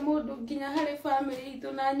ngatuĩka mũndũ nginya harĩ bamĩrĩ itũ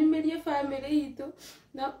na nyumĩrie bamĩrĩ itũ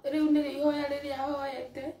na rĩu nĩ ihoya rĩrĩa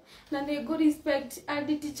hoete na nĩ ngũ-respect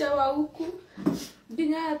andi teacher Wauku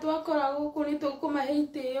nginya twakora gũkũ nĩ tũkũmahe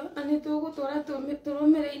itĩo na nĩ tũgũtũra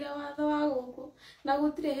tũrũmĩrĩire watho wa gũkũ na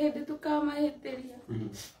gũtirĩ hĩndĩ tũkamahĩtĩria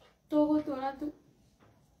tũgũtũra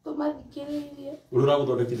tumathikĩrĩirie urura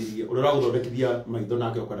guthondekithia maitho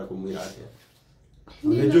nake ukenda kumwira atia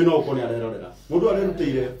nĩ njũĩ no ũkorwo nĩ arerorera mũndũ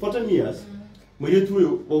arerutĩire 14 years mũirĩtu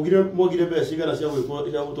ũyũ mwogire mbeca cigana cia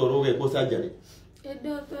gũtwarwo gũgekwo surgery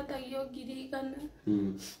ĩndĩ twetagio 100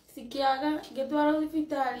 cikĩaga ngĩtwarwo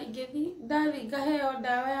thibitarĩ ngĩthi ndathi ngaheo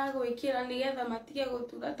ndawa ya gwĩkĩra nĩgetha matige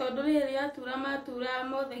gũtura tondũ rĩrĩa yatura maturaga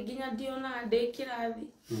mothe nginya ndionaga ndĩ kĩrathi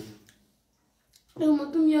rĩu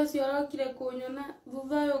mũtumia ũcio arokire kũnyona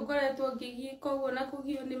thutha ũyũ ngoretwo ngĩgiĩka ũguo na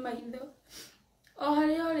kũgio nĩ maitho o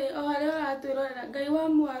harĩa ũratwĩrorera Ngai wa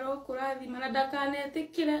mwaro kũrathima na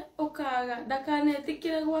ndakanetĩkĩre ũkaga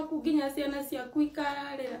ndakanetĩkĩre gwaku nginya ciana ciaku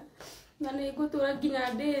ikararĩra na nĩ ngũtũra nginya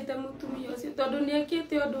ndĩĩte mũtumia ũcio tondũ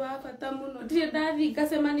nĩekĩte ũndũ wa bata mũno ndirĩ ndathi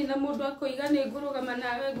ngacemania na mũndũ akoiga nĩ ngũrũgama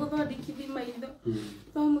nawe ngũthondekithi maitho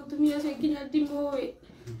no mũtumia ũcio nginya ndimũĩ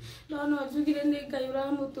no njugire nĩ Ngai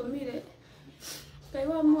ũramũtũmire Ngai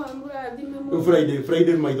wa mũrathime mũno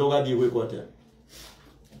Friday maitho gathiĩ gwĩkwo atĩa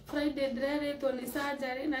Friday ndĩrerĩtwo nĩ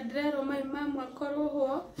surgery na ndĩrerwo mai ma mwaka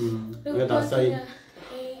ũrũhwo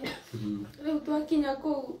rĩu twakinya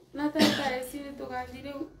kũu na tetaeci nĩ tũgathiĩ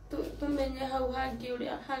rĩu tũmenye hau hangĩ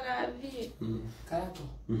ũrĩa hagathiĩ Karato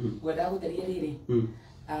ngwenda gũtheria rĩrĩ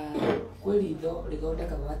kwĩ ritho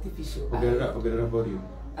rĩthondekagwo artificial ongerera volume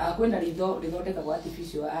kwĩna ritho rĩthondekagwo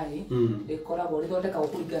artificial eye rĩkoragwo rĩthondekagwo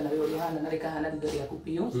kũringana na ũrĩa ũhana na rĩkahana ritho rĩaku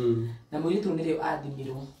biũ na mũirĩtu nĩrĩo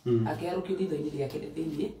athimirwo akĩharũkio ritho-inĩ rĩake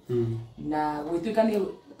thĩinĩ na gwĩtuĩka nĩ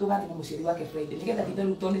tũgathiĩ na mũciari wake Friday nĩgetha ritho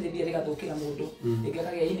rĩu tondũ nĩrĩthire rĩgathũkĩra mũndũ rĩngĩ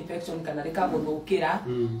akagĩa infection kana rĩkamũthũkĩra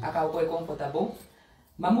akagũkorwo comfortable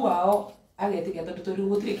mamu wao agetĩkia tondũ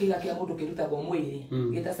gũtirĩ kĩga kĩa mũndũ kĩrutagwo mwĩrĩ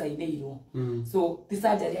gĩtacainĩirwo so ti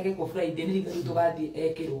surgery agĩkwo Friday nĩ ritho rĩu tũgathiĩ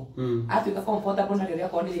ekĩrwo atuĩka comfortable narĩo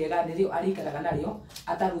rĩakorwo nĩ rĩega nĩrĩo arĩikaraga narĩo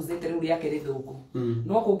ataruzĩte rĩu rĩake rĩthũku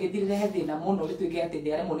no kũngĩthirĩrehe thĩna mũno rĩtuĩke atĩ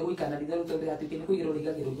nĩaremwo nĩ gũikara rĩtho rĩu tondũ rĩgatuĩke nĩ kũigĩrwo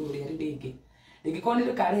rĩigagĩrwo igũrũ rĩa rĩu rĩngĩ rĩngĩkorwo nĩ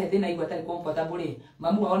rĩkarehe thĩna igua atarĩ comfortable rĩ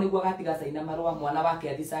mamu wao nĩguo agatiga caina marũa mwana wake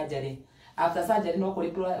athi surgery after surgery no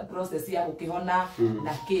kũrĩ process ya gũkĩhona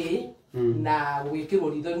na kĩ na gwĩkĩrwo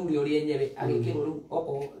ritho rĩu rĩo rĩenyewe agĩkĩrwo rĩu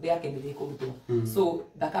oko rĩake nĩ rĩkũrutwo so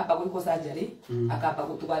ndakamba gwĩkwo surgery akamba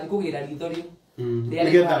tũgathiĩ kũgĩra ritho rĩu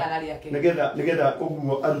nĩgetha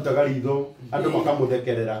ũguo arutaga ritho andũ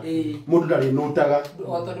makamũthekerera mũndũ ndarĩ nũtaga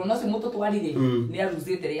tondũ no cio mũtũtwarire nĩ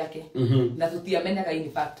aruzĩte rĩake na tũtiamenyaga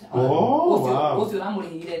in fact ũcio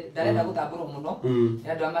ũramũrĩhire ndarenda gũtambũrwo mũno nĩ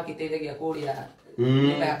andũ amakĩteithagia kũrĩa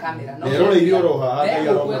nyũmba ya kamera eroreire oro haha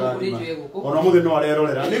ona mũthĩ no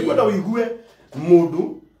arerorera nĩ kwenda ũigue mũndũ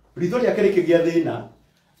ritho rĩake rĩkĩgĩa thĩna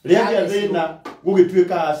rĩagĩa thĩna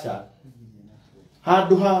gũgĩtuĩka aca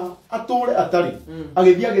handũ ha atũre atarĩ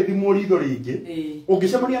agĩthiĩ agĩthimwo ritho rĩngĩ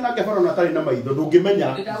ũngĩcemania nake bara na atarĩ na maitho ndũngĩmenya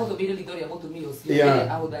ndagũthũmĩire ritho rĩa mũtumia ũcio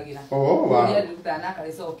ahũthagĩra ũrĩa rĩrutaga na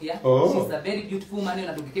akarĩcokia she's a very beautiful man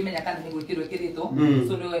na ndũngĩkĩmenya kana nĩ gwĩkĩrwo ĩkĩrĩtwo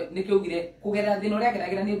so nĩkĩo ugire kũgerera thĩna ũrĩa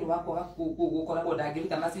ageragĩra nĩ ũndũ wa kwaga gũkoragwo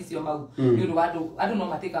ndangĩruta macicio mau nĩ ũndũ wa andũ no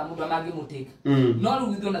matĩkaga mũndũ amangĩmũtĩka no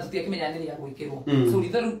rĩu ritho na tũtiakĩmenya nĩ rĩa gwĩkĩrwo so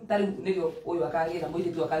ritho rĩu tarĩu nĩrĩo ũyũ akagĩra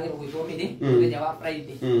mũirĩtu akagĩra gwĩkwo mĩrĩ mũthenya wa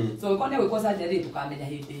Friday so gĩkorwo nĩ gwĩkwo surgery tũkamenya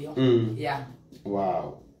hĩndĩ ĩyo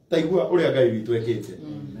wow taigua ũrĩa Ngai witũ ekĩte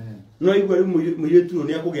no igua rĩu mũirĩtu ũyũ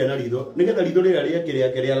nĩ akũgĩa na ritho nĩgetha ritho rĩrĩa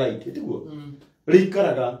rĩake rĩa light tiguo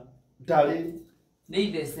rĩikaraga tarĩ nĩ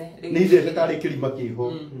ithece tarĩ kĩrima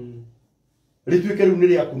kĩho rĩtuĩke rĩu nĩ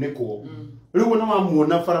rĩakunĩkwo rĩu ona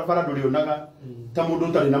wamuona barabara ndũrĩonaga ta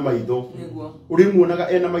mũndũ ũtarĩ na maitho ũrĩmuonaga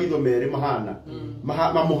ena maitho merĩ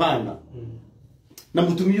mamũhana na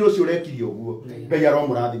mũtumia ũcio ũrekirie ũguo Ngai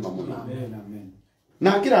aromũrathima mũno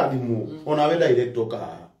na kĩrathimwo ona we direct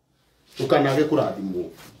ũkahaha ũkanage kũrathimwo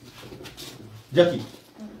Jackie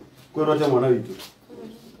kwĩrote mwana witũ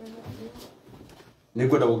nĩ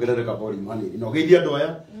ngwenda kuongerereka volume hanini no geithia andũ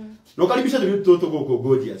aya no karibisha tũirĩtu tũtũ gũkũ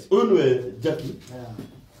gorgeous ũyũ nĩwe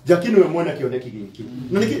Jackie nĩwe mwene kĩoneki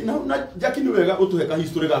gĩkĩ na Jackie nĩ wega ũtũhe ka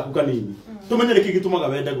history gaku kanini tũmenye nĩkĩ gĩtũmaga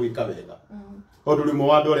wende gwĩka wega tondũ rĩmwe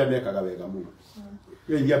wa andũ arĩa mekaga wega mũno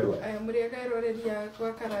geithia andũ aya mũrĩega rũrĩria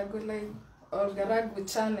kwa Karagu live Karagu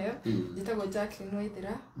channel njĩtagwo Jacqueline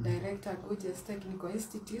Waithira director Gorgeous Technical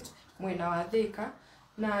Institute mwena wa Thika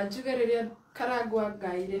na njuge riria Karagwa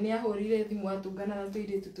ngaire ni ahurire thimu atungana na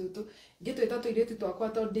tuiritu tutu ngitwita tuiritu twakwa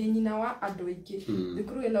tondu ndi nyina wa andu aingi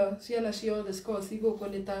thukuru ino ciana ciothe scores iguku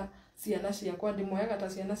ni ta ciana ciakwa ndimoyaga ta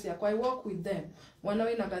ciana ciakwa I work with them mwana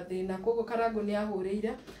wina gathina koguo Karagwa ni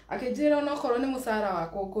ahurire akinjira ona korwo ni musara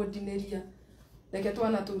wakwa ukundiniria reke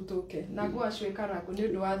twana tutuke na gwacwe Karagwa ni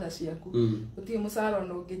undu wa tha ciaku utie musara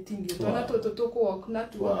no ngitindio twana tutu tukwalk na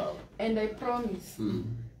tuo and I promise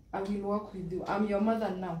I will work with you. I'm your mother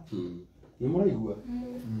now. Ni muraigua.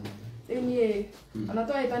 Enie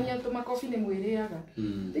anatoa itania to makofi ni mwiriaga.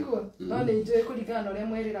 Tiko no ni nje kuringana uria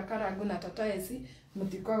mwerira Karagwa na tata esi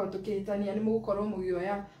mutikwaga tukitania ni mugukorwo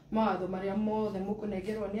mugioya mawatho maria mothe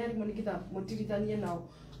mukunengerwo ni arimu nikitha mutiritanie nao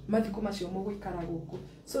mathiku macio muguikara guku.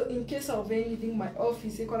 So in case of anything my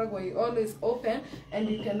office ikoragwo always open and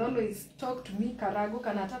you can always talk to me Karagwa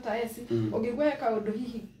kana tata esi ugigweka undu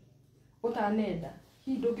hihi utanenda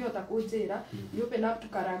hi ndungihota kunjira you open up to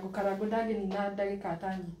Karagwa ndageni na ndagika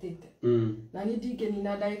atanyitite na ni ndingeni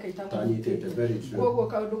na ndagika itamanyitite koguo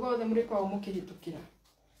kaundu gothe muri kwao mukihitukira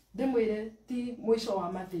ndimwire ti mwisho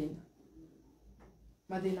wa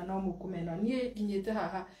mathina no mukumena nie nginyite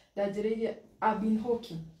haha ndanjiririe I've been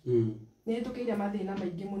hawking ni hitukire mathina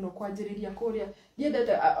maingi muno kwanjiriria kuria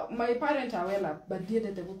ndiendete my parents are well up but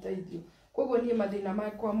ndiendete guteithio koguo nie mathina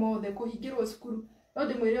makwa mothe kuhingirwo cukuru no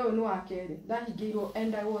ndimwire uyu ni wa keri ndahingirwo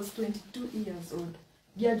and I was 22 years old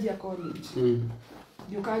ngianjia college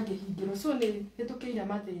ndiuka ngihingirwo so ni hitukire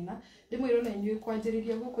mathina ndimwire na inyuĩ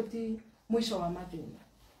kwanjiriria guku ti mwisho wa mathina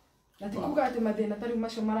na tikuga ati mathina tari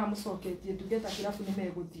macio maramucoketie tugeta kirabu ni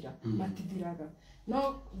meguthira matithiraga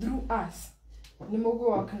no through us ni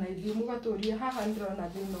muguoka na ithuĩ mugaturia haha ndirona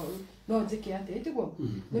thina ũyũ no njike ati tiguo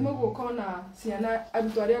ni mugukona ciana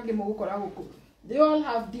arutwo aria angi mugukora guku they all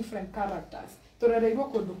have different characters turereirwo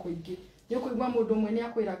kundu kuingi ni ukuigwa mundu mwe ni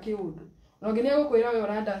akwira kiundu no ngi ni gukwira we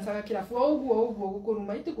ora dansaga kirabu uguo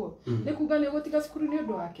gukuruma itiguo ni kuga ni gutiga cukuru ni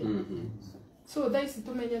undu wake so thaisi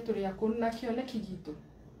tumenye turi akuru na kioneki gitu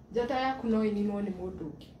njata yaku no ininwo ni mundu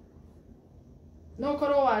ungi no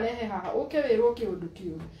korwo warehe haha uke wirwo kiundu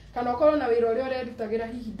kiuru kana korwo na wira uria urerutagira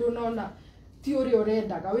hihi ndunona ti uria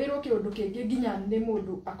urendaga wirwo kiundu kingi nginya ni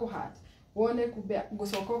mundu akuhata wone kumbe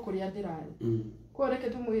gucoka kuria ndirari koreke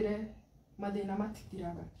tumwire mathina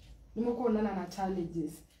matithiraga ni mukuonana na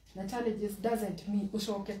challenges doesn't mean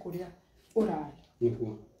ucoke kuria urari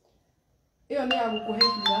iyo ni agukuhe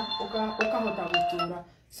hinya ukahota gutura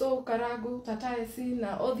so Karagwa tata esi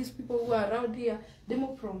na all these people who are around here they mo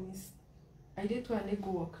promise I did to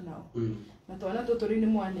go work now na twana tutori ni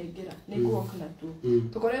mwanengera ni go work na tu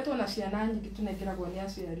tukoretwo na ciana nyingi tunengeragwo ni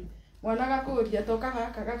aciari mwana gakuria toka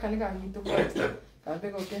gaka ni ganyitu kwa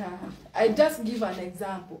kabego ke haha I just give an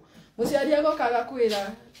example muciari agokaga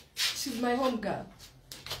kwira she's my home girl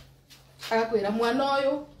agakwira mwana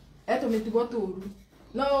uyu etumitigo turu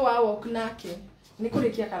no wa work nake ni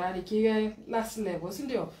kurikia kararikie last level si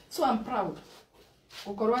ndio so I'm proud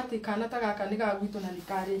ukorwa ati kana ta gaka ni gagwito na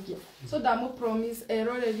nikarikia so damu promise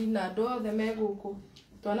eroreri na do the meguku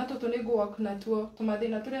twana tutu ni go work na tuo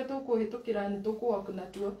tumathina turia tukuhitukira ni tuku work na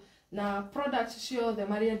tuo na products ciothe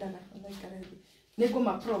mariendana na ikaredi ni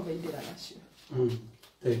guma provider nacio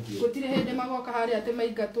thank you gutire hindi magoka hari ati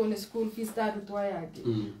maigatwo ni school fees tarutwo yangi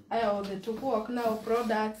aya othe tuku work now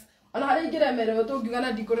products ona hari ingiremerwo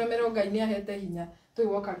tungigana ndikuremerwo Ngai ni ahete hinya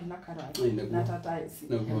tugoka ngina Karagwa na tata esi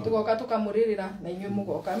tugoka tukamuririra na inyuĩ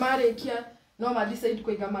mugoka marikia no ma decide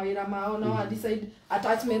kuiga mawira mao no ma decide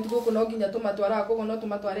attachment guku no nginya tumatwara guku no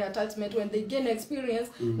tumatware attachment when they gain experience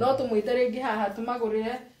no tumwiterengi haha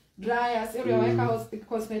tumagurire dryers area weka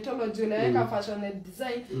cosmetology weka fashion and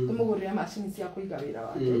design tumugurire machine cia kuiga wira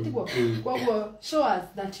wake tiguo koguo show us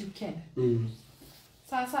that you can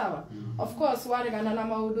sawa of course waregana na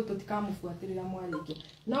maundu tutikamufuatirira mwarike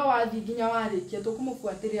no wathi nginya warikia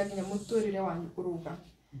tukumufuatirira nginya muturire wanyu kuruga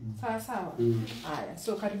sawa aya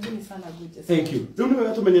so karibuni sana gorgeous thank you riu ni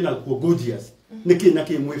wega tumenye na kuo gorgeous niki na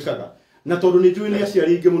kimwikaga na tondu ni njui ni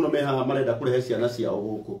aciari ingi muno me haha marenda kurehe ciana ciao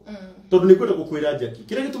guku tondu ni kwenda gukwira njaki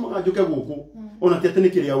kiria gitumaga njuke guku ona ti ati ni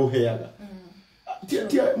kiria uheaga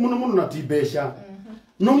ti muno na ti besha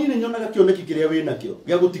no ni nyonaga kioneki kiria wina kio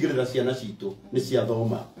gia gutigirira ciana citu ni cia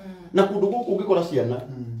thoma na kundu guku ngikora ciana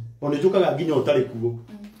ona njukaga nginya utari kuo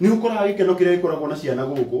ni ukoraga gikeno kiria gikoragwo na ciana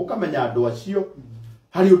guku ukamenya andu acio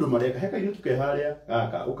hari undu mareka heka inu tuke haria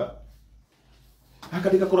gaka uka haka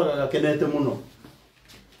ndikakoraga gakenete muno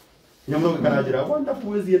nyamno gikana wonderful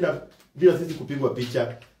wezienda bila sisi kupigwa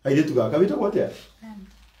picha airetu gaka witagwo atia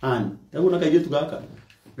tagu na kairetu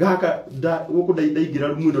gaka guku ndaigira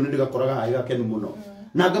rumu ino ndigakoraga hai gakenu muno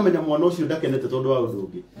na ngamenya mwana ucio ndakenete tondu wa undu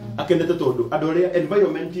ungi akenete tondu andu aria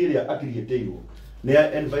environment iria akirieteirwo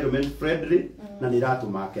ne environment friendly na ni ratu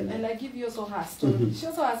makene. And I give you also her story. She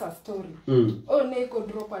also has a story. Oh, neko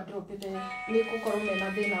drop it there. Neko korome na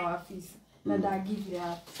dena wa fees. Na da give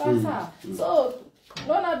ya. Sasa. So,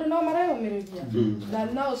 no do no mara umerevia.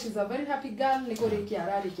 And now she's a very happy girl. Neko rekia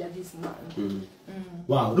rarikia this man.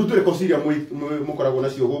 Wow, rutu reconcilia mukoragwo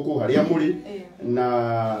nacio guku haria muri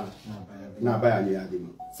na baya ni athimu.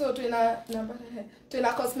 So to in a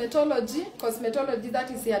cosmetology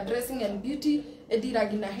that is hair dressing and beauty,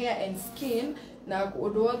 ediragina hair and skin, na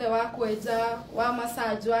uduothe wa kweja wa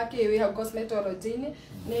massage wake we have cosmetology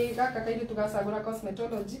ni kaka kaidi tukasagura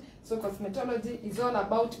cosmetology. So cosmetology is all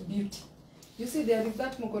about beauty. You see there is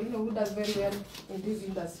that Mukorino who does very well in this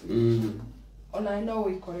industry. And I know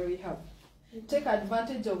we have. Take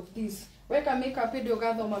advantage of this. Weka makeup edo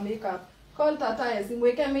gatho ma makeup. Call Thutha as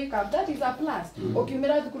weka makeup. That is a plus.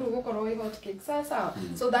 Okimera dukuru gokoro we hot cake. Sasa.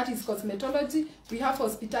 So that is cosmetology. We have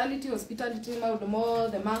hospitality more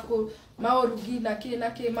the Maorugi na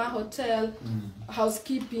ke ma hotel,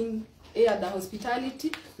 housekeeping, the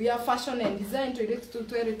hospitality. We have fashion and design to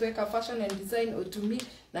fashion and design or to me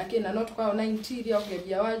na ke na not kwa na interior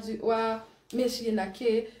okay wa meshi na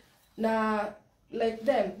ke na like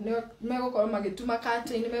them mego kwa magetuma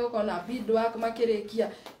curtain mego kwa na beadwork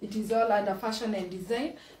makerekia. It is all under fashion and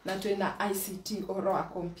design na tuena ICT or a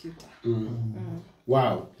computer.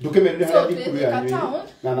 Wow, document so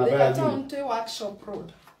the town to workshop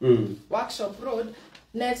road. Workshop road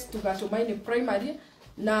next to Gatumaini primary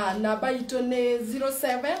na namba ito ne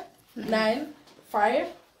 0795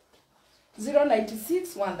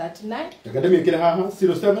 096 139. Academy kile haha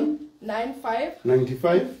 07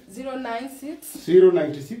 95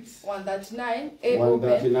 096 139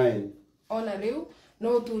 139 ona riu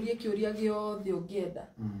no turie kiuria giothe ungienda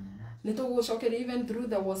nitugucokera even through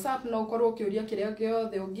the WhatsApp no korwo kiuria kiria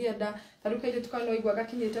giothe ungienda tarukaire tukano igwa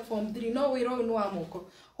gakinyite form 3 no wiro no amoko.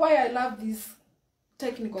 Why I love these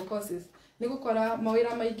technical courses nigukora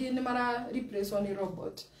mawira maingi ni mara replace on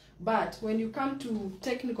robot. But when you come to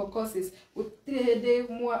technical courses, utihede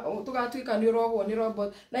tugatuika ni roho ni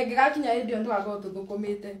robot na gigakinya hedi onto ago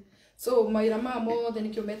tuthukumite. So maira mamo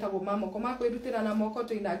then kiometa go mamo koma kwirutira na moko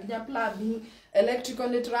to inaginya plumbing, electrical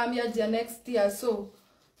netramia ja next year. So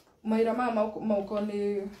maira mamo mauko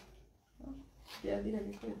ni yeah dira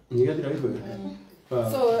giko.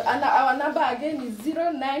 So and our number again is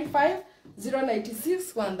 095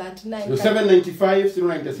 096 139. 0795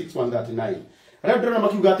 096 139. Ara ndona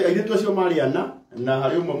makiuga ati aire twacio mariana na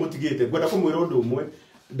hari umwe mutigite gwenda kumwira undu umwe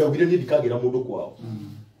ndaugire ni ndikagira mundu kwao.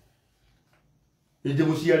 Inde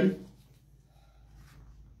muciari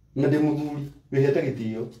na muthuri wihete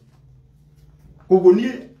gitio. Koguo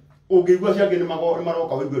ni ungigwa ciange ni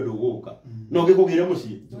maroka wigwe nduguka. No ngikugire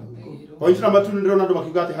mucii. Point number 2 ndona andu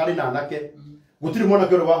makiuga ati hari na anake. Gutiri mwana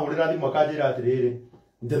kero wahurira thimu akanjira atiriri.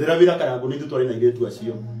 Ndethera wira karangu ni tutwari na igetu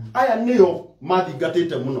acio. Aya niyo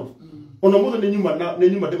mathingatite muno. Ono mutho ni nyuma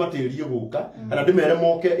ndimatirie guka kana ndimere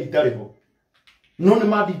moke itariho. No ni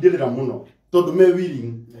madindirira muno tondu me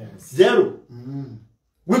willing. Zero.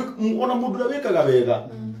 Ona mundu wekaga wega.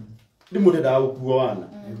 Ndimurenda gukua wana.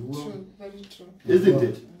 Very true. Isn't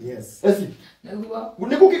it? Yes. Esi.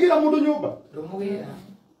 Ni kukigira mundu nyumba. Ndumugira.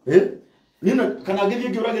 Nina kana ngithie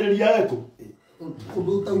ngiuragireria eko.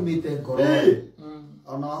 Undu taumite ngoro.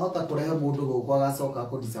 Ona hota kurehe mundu gukwa gacoka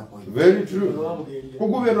ku disappoint. Very true.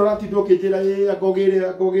 Koguo we no ratindo kinjira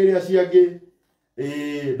agogire aciangi.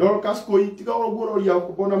 Dorcas koi tiga uroria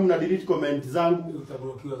kubona muna delete comment zangu.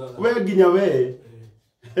 We nginya we.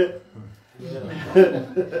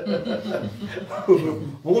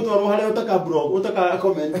 Mungu twaro hale utaka blog utaka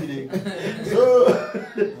comment ri. So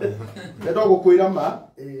ndo gukwira ma.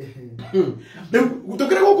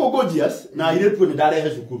 Gutokere guko gorgeous na ile tu ni ndarehe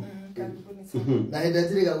cukuru. Na hende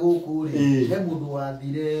njiriga guku ri he mundu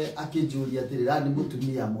wathire akinjuria atiri rani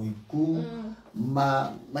mutumia muiku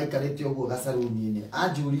maikarite uguo gacaruni-ini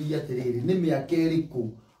anjuririe atiriri ni miaka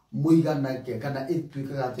iriku muiganake kana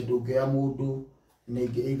itwikaga ati ndungea mundu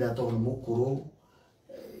ningi either to mukuru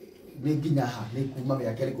ni nginya ha ni kuma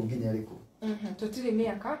miaka iriku nginya iriku tutiri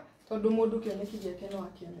miaka tondu mundu kionekithie keno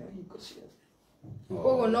akione hingo ciothe.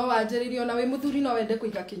 Koguo no wanjiririo na we muthuri no wende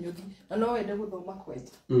kuiga kinyuthi na no wende guthoma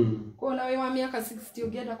kwenja. Koguo na we wa miaka 60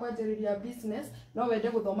 ungienda kwanjiriria business no wende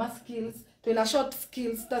guthoma skills twina short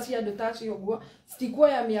skills ta cia andu ta cio guo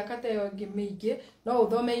stikuoya miaka ta yo ngimingi no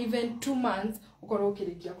uthome even 2 months ukorwo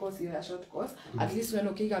ukirikia course ya short course at least when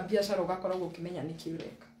ukiiga biashara ugakorwo ukimenya niki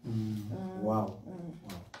ureka. Wow.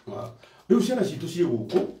 Riu ciana citu cie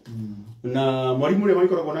guku na mwarimu ri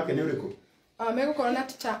maikoragwo nake ni uriku? Megũkorwo na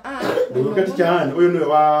teacher Anne. Uyu niwe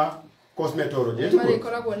wa cosmetology.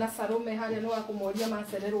 Marĩkoragwo na Salome harĩa nĩ wa kũmoria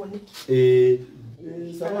macererwo nĩkĩ.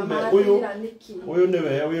 uyu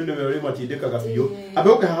niwe uri matindikaga biũ abe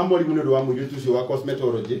ũkahaha mwarimũ nĩ ũndũ wa mũirĩtu ũcio wa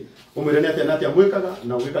cosmetology ũmwĩre nĩ atĩa mwĩkaga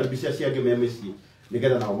na ũgĩkaribisha ciangĩ me mĩciĩ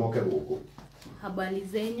nĩgetha nao moke gũkũ. Habari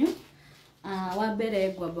zenyu. Wa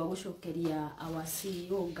mbere ngwamba gũcokeria our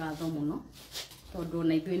CEO ngatho mũno tondũ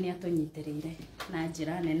na ithuĩ nĩ atũnyitĩrĩire na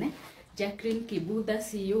njĩra nene. Jacqueline Kibutha,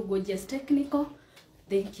 CEO Gorgeous Technical,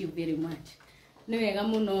 thank you very much. Nĩ wega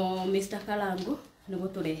mũno Mr. Kalango nĩ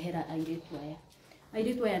gũtũrehera airĩtu aya.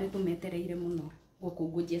 Airĩtu aya nĩ tũmetereire mũno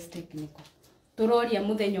gũkũ Gorgeous Technical. Tũroria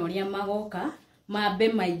mũthenya ũrĩa magoka mambe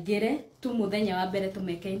maingĩre tu mũthenya wa mbere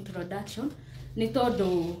tũmeke introduction nĩ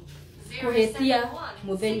tondũ kũhĩtia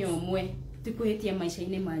mũthenya ũmwe ti kũhĩtia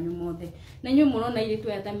maica-inĩ manyu mothe. Na inyuĩ mũrona airĩtu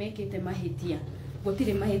aya ta mekĩte mahĩtia,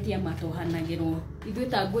 gũtirĩ mahĩtia matohanagĩrwo. Ithuĩ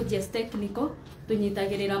ta Gorgeous Technical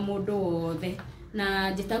tũnyitagĩrĩra mũndũ wothe,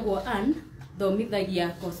 na njĩtagwo Ann, thomithagia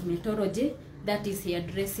cosmetology, that is hair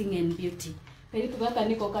dressing and beauty. Kairĩtu gaka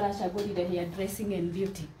nĩko karacagũrire hair dressing and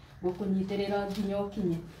beauty gũkũnyitĩrĩra nginya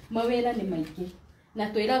ũkinye. Mawĩra nĩ maingĩ na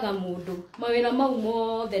twĩraga mũndũ mawĩra mau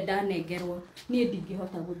mothe ndanengerwo niĩ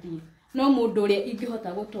ndingĩhota gũthiĩ, no mũndũ ũrĩa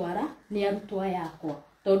ingĩhota gũtwara nĩ arutwo yakwa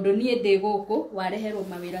tondũ niĩ ndĩ gũkũ wareherwo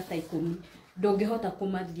mawĩra ta 10 ndũngĩhota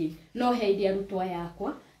kũmathiĩ, no heire arutwo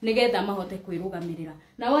yakwa nĩgetha mahote kwĩrũgamĩrĩra.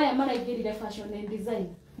 Na waya maraingĩrire fashion and design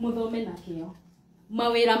mũthome na kĩo,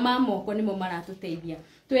 mawĩra ma moko nĩmo maratũteithia.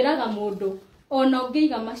 Twĩraga mũndũ ona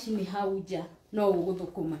ũngĩiga macini hau nja no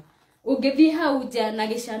ũgũthũkũma, ũngĩthiĩ hau nja na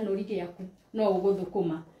gĩcanũri gĩaku no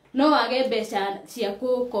ũgũthũkũma, no wage mbeca cia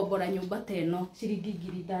gũkombora nyũmba ta ĩno ciringi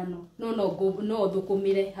 5,000 no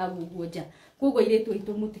ũthũkũmĩre hau ũguo nja. Koguo airĩtu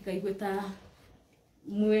aitũ mũtikaigue ta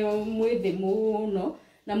mwĩthĩ mũno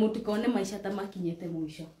na mũtikone maica ta makinyĩte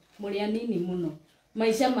mũico. Mũrĩ anini mũno,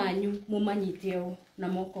 maica manyu mũmanyite ũũ na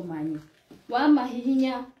moko manyu, wa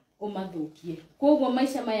mahihinya ũmathũkie. Koguo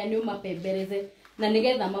maica maya nĩ ũmapembereze na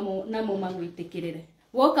nĩgetha namo magwĩtĩkĩrĩre.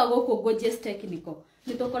 Woka gũkũ Gorgeous Technical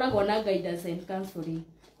nĩ tũkoragwo na guidance and counseling.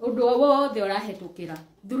 Ũndũ wothe ũrahetũkĩra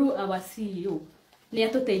through our CEO nĩ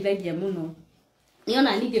atũteithagia mũno.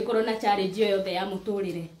 Niona ningĩkorwo na challenge yothe ya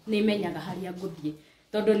mũtũrĩre nĩ menyaga harĩa ngũthiĩ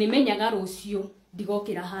tondũ nĩ menyaga rũciũ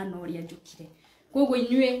ndigokĩra hana ũrĩa njũkire. Koguo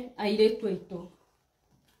inyuĩ airĩtu aitũ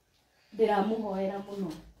ndĩramũhoera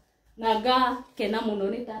mũno na ngakena mũno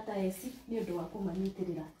nĩ tata eci nĩ ũndũ wa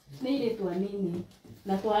kũmanyitĩrĩra. Nĩ airĩtu anini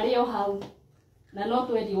na twarĩ o hau na no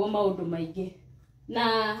twerirwo maũndũ maingĩ,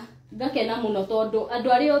 na ngakena mũno tondũ andũ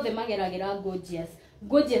arĩa othe mageragĩra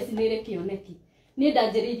Gorgeous nĩ ĩrĩ kĩoneki. Niĩ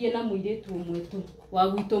ndanjĩrĩirie na mũirĩtu ũmwe tu wa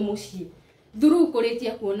gwitũ mũciĩ through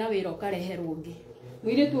kũrĩtia kuona wĩra ũkareherwo ũngĩ.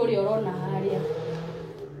 Mũirĩtu ũrĩa ũrona harĩa,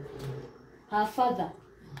 her father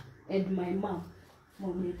and my mom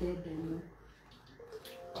maumĩte Ndemũ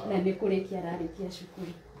na nĩ kũrĩkia ararĩkia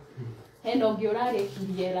cukuru. Hena ũngĩ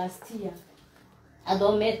ũrarĩkirie last year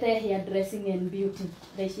athomete hair dressing and beauty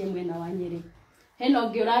thaici mwena wa Nyĩrĩ. Hena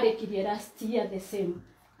ũngĩ ũrarĩkirie last year the same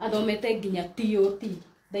athomete nginya TOT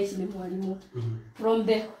thaici nĩ mwarimũ from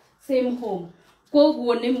the same home.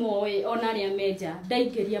 Koguo nĩ moĩ ona arĩa menja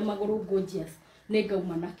ndaingĩria magũrũ Gorgeous nĩ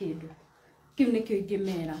ngauma na kĩndũ. Kĩu nĩkĩo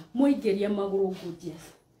ingĩmera, mũingĩria magũrũ Gorgeous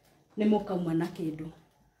nĩ mũkauma na kĩndũ.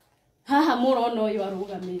 Haha mũrona ũyũ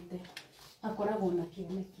arũgamĩte akoragwo na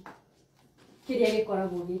kĩoneki kĩrĩa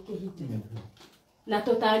gĩkoragwo gĩkĩhinga na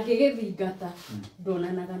tũtangĩgĩthingata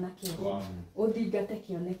ndonanaga nakĩo. Ũthingate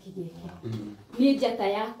kĩoneki gĩkĩ. Niĩ njata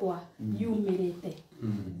yakwa yumĩrĩte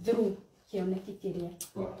through kĩoneki kĩrĩa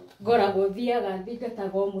ngoragwo thiaga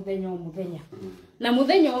thingataga o mũthenya na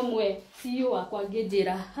mũthenya ũmwe CEO wakwa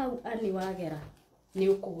ngĩnjĩra hau ani wagera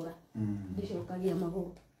nĩ ũkũgũra ndĩcokagia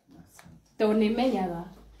magũrũ tondũ nĩ menyaga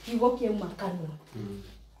kiugo kĩauma kanua.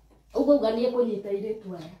 Ũguo uga nĩ kũnyita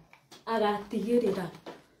airĩtu aya agatigĩrĩra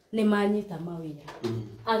nĩ manyita mawĩra,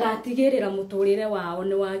 agatigĩrĩra mũtũrĩre wao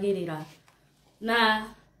nĩ wagĩrĩra, na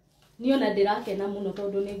niĩ ona ndĩrakena mũno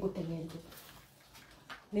tondũ nĩ ngũteng'erio,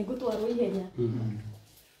 nĩ ngũtwarwo ihenya.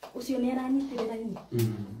 Ũcio nĩ aranyitĩrĩra inyuĩ,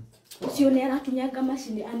 ũcio nĩ arakinyanga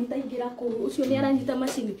macini anitaingĩra kũu, ũcio nĩ aranyita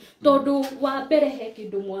macini tondũ wa mbere he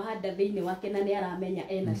kĩndũ mwahanda thĩinĩ wake na nĩ aramenya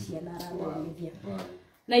ena ciana arathomithia.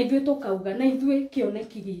 Na ithuĩ tũkauga na ithuĩ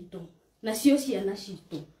kĩoneki gitũ nacio ciana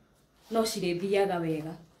citũ no cirĩthiaga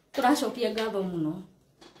wega. Tũracokia ngatho mũno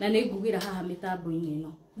na nĩ ngugĩra haha mĩtambo-inĩ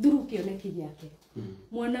ĩno through kĩoneki gĩake.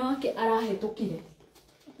 Mwana wake arahetũkire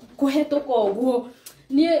kũhetũka ũguo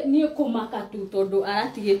niĩ kũmaka tu tondũ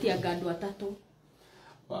aratigĩtie ngandũ atatũ.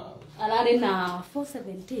 Ararĩ na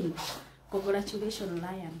 417. Congratulations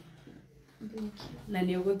Lion. Na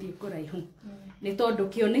nĩ ũgũthiĩ kũraihu nĩ tondũ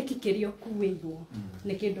kĩoneki kĩrĩa ũkuĩirwo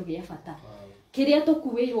nĩ kĩndũ gĩa bata. Kĩrĩa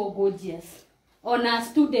tũkuĩirwo Gorgeous ona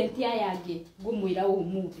student aya angĩ ngũmwĩra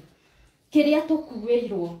ũmũthĩ kiria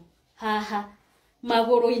tukuirwo haha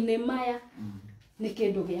maguru-ini maya ni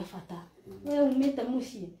kindu gia bata we umite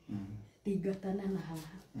mucii thingatana na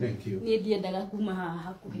haha. Thank you. Ni ndiendaga kuma haha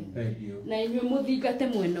hakuhi. Thank you. Na inyuĩ mũthingate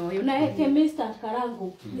mwena ũyũ na eke Mr.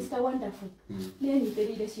 Karango, Mr. Wonderful nĩ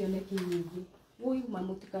anyitĩrĩire cioneki nyingĩ mũima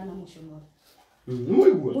mũtikana mũconoro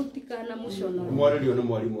mũtikana mũconoro mwarĩrio nĩ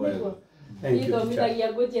mwarimũ wega. Niĩ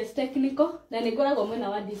thomithagia Gorgeous Technical na nĩ ngoragwo mwena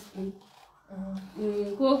wa discipline.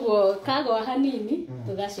 Koguo kagwa hanini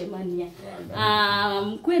tugacemania.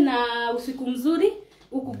 Kwĩna usiku mzuri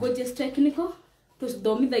huku Gorgeous Technical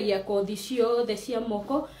tuthomithagia kothi ciothe cia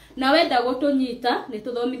moko na wenda gutunyita ni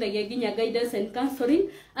tuthomithagia nginya guidance and counseling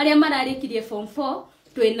aria mararikirie form 4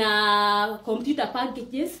 twina computer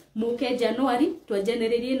packages muke January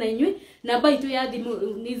twajenererie na inywe namba itu ya thimu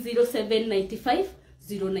ni 0795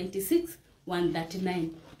 096 139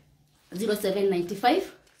 0795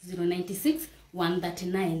 096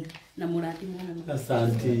 139 na muradi mwana.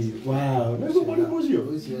 Asante. Wow. Niko mwalimu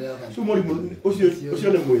ucio. Sio mwalimu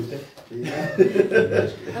ucio ni mwite.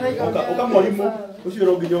 Oka mwalimu ucio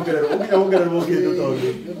rongi nyongererwo kindu tondu.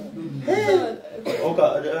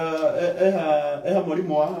 Oka eha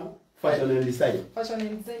mwalimu wa fashion and design. Fashion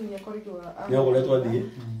and design ni akorigwa. Ni agoretwo athie.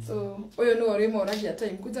 So uyu ni ori moragia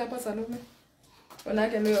time kuja hapa Salome.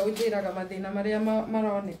 Onake niwe ujiraga mathina maria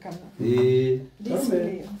maronekana.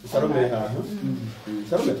 Salome haha.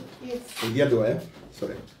 Salome. Yes. Ndia ndoya.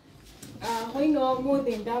 Sorry. Hoino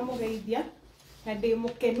muthi ndamugeithia na ndi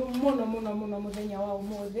mukenu muno muthenya wa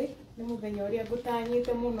umuthi ni muthenya uria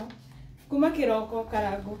ngutanyite muno kuma kiroko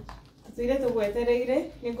Karangu tuire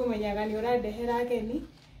tugwetereire ni ngumenyaga ni urandehera ageni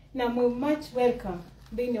na much welcome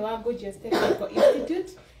thini wa Gorgeous Technical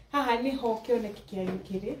Institute. Haha ni ho kioneki kianyu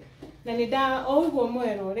kiri na ni da oguo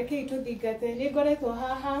mwero reke ituthingate ni ngoretwo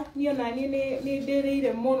haha niona ni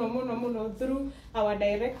ndirire muno through our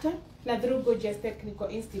director na through Gorgeous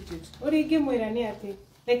Technical Institute. Uringi mwira ni ati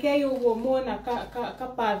reke uguo muona ka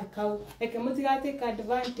path kau reke mutigate ka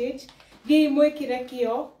advantage gi mwikire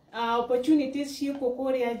kio opportunities ciuko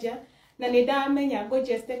kuria nja na ni ndamenya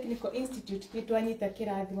Gorgeous Technical Institute ni twanyita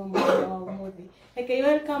kirathimo muthenya wa umuthi. Reke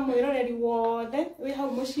welcome mwiroreri wothe wi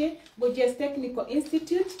hau mucii. Gorgeous Technical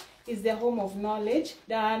Institute is the home of knowledge.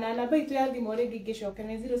 Na namba itu ya thimu ringi ngicoka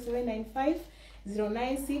ni 0795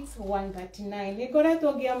 096 139. Ni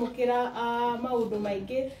ngoretwo ngiamukira maundu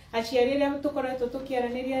maingi aciari ria tukoretwo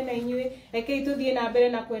tukiaraniria na inyui. Reke ituthie na mbere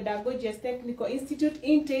na kwenda Gorgeous Technical Institute.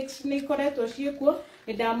 Intakes ni ngoretwo ciekuo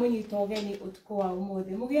ni ndamunyita ugeni utuko wa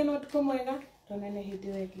umuthi. Mugie na utuko mwega tonane hindi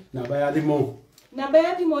wengi. Namba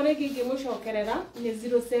ya thimu ringi ngimucokerera ni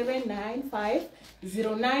 0795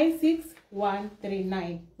 096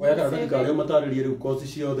 139. Waya kana ndikario mataririe riu kosi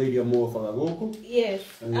ciothe iria muofaga guku. Yes.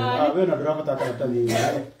 We na ndurabata karatathi.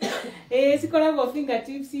 Sikoragwo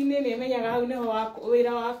fingertips ni menyaga hau neho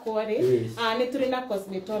wira wakwa ri. Ni turi na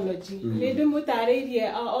cosmetology. Ni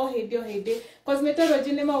ndimutaririe o hindi.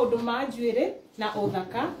 Cosmetology ni maundu ma njuire na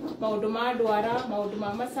uthaka, maundu ma ndwara, maundu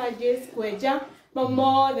ma massages, kwenja,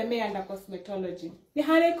 mothe me under cosmetology. Ni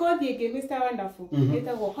hari kothi ingi Mr. Wonderful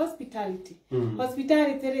itagwo hospitality.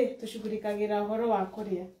 Hospitality ri tushugurikagira horo wa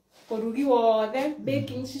kuria kurugi wothe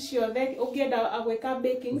bakings ciothe ukienda agwika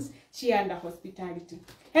bakings ci under hospitality.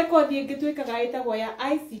 He kothi ingi twikaga itagwo ya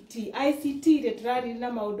ICT ri turari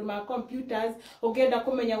na maundu ma computers ukienda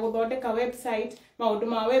kumenya guthondeka website, maundu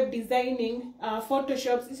ma web designing,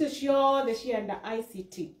 photoshops icio ciothe ci under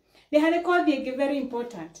ICT. Ni hari kothi ingi very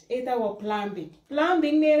important itagwo plumbing.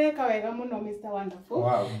 Plumbing ni reka wega muno Mr. Wonderful.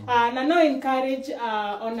 Wow. Na no encourage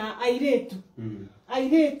ona airetu.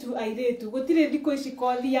 Airetu gutire thiko ici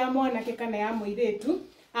kothi ya mwanake kana ya muiretu.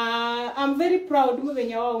 I'm very proud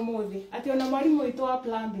muthenya wa umuthi ati ona mwarimu witu wa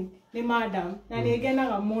plumbing ni madam na ni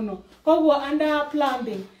genaga muno. Koguo under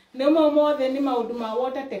plumbing ni mothe ni maundu ma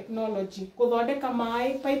water technology kuthondeka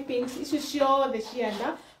mai pipings icio ciothe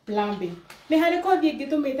cianda plumbing. Ni hari kothi ingi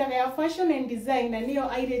tumitaga ya fashion and design na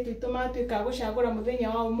niyo airetu itumatuika gucagura muthenya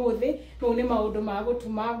wa umuthi no ni maundu ma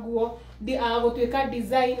gutuma nguo gutuika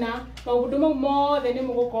designer maundu mau mothe ni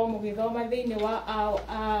mugukorwo mugithoma thiini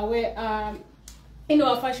wa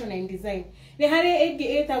ino fashion and design. Ni hari ingi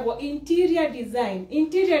etagwo interior design.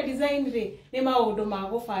 Interior design ri ni maundu ma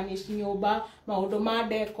gufurnish nyumba, maundu ma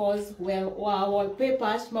decors,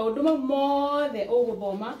 wallpapers, maundu mothe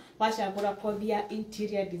uguthoma wacagura kothi ya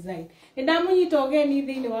interior design. Ni ndamunyita ugeni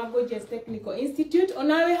thiini wa Gorgeous Technical Institute.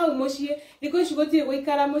 Onawe hau mucii thiko ici gutire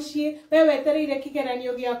guikara mucii we wetereire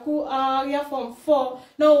kigeranio giaku gia form 4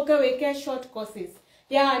 no uke wike short courses.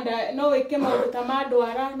 Yanda no wike maundu ta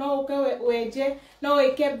madwara, no uke wenje, no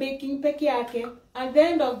wike baking peke yake. At the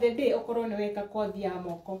end of the day ukorwo ni weka kothi ya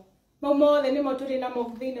moko. Mothe nimo turi na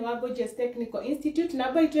mo thini wa Gorgeous Technical Institute.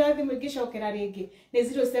 Namba itu ya thimu igicokera ringi ni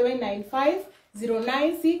 0795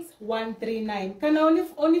 096139. Kana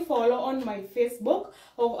only follow on my Facebook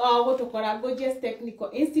gutokora Gorgeous Technical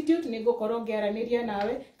Institute nigukorwo ngiaraniria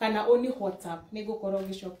nawe, kana only WhatsApp nigukorwo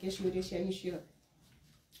gicokia ciuria cia nicio.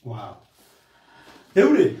 Wow.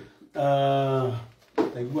 Eure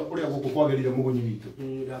aigua uria guku kwagirire mugunyi witu.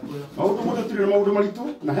 Maundu mundu turi na maundu maritu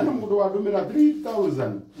na hena mundu wa ndumira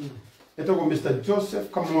 3000. Etagwo Mr.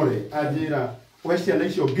 Joseph Kamore ajira wecia na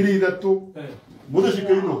icio 3000 mundu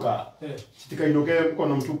cikainuka citikainoke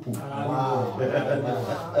mkono mtupu.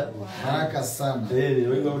 Haraka sana.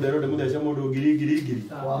 Wewe ndero mutheca mundu ngiri.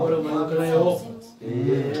 Bora manukana yo.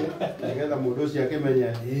 Ngetha mundu ucio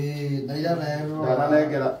akimenya Na ira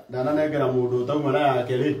ndananengera mundu tauma na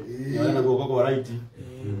yake ri na guoko kwa right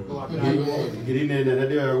ngiri nene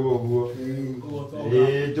ndio ya guo.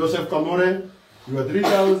 Joseph Kamore you are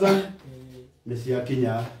 3000 ni cia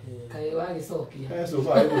kinya kai wa gicokia so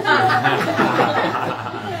far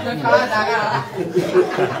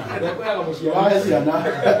Ndakwega muciari. wa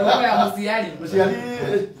ciana ya musiari muciari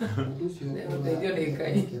ndio ni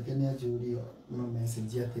kai Kene ajurio no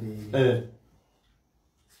message atiri.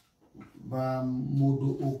 Ba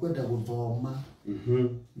mundu ukwenda guthoma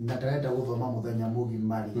na ndarenda guthoma muthenya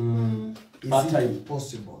mugimari. Part Is time. it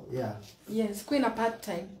possible? Yeah. Yes, kwina part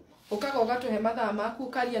time. Ukaga ugatuhe mathaa maku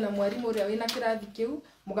ukaria na mwarimu uria wina kirathi kiu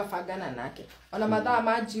mugabangana nake. Ona mathaa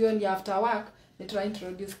ma jioni after work ni try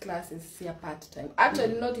introduce classes cia part time.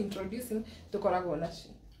 Actually not introducing tukoragwo na ci.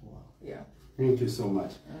 Yeah. Thank you so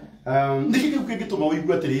much. Ndiki kugituma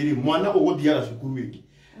wigua atiriri mwana uguthiaga cukuru iki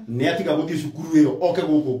ni atiga guthie cukuru iyo oke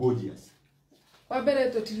guku Gorgeous. Wa mbere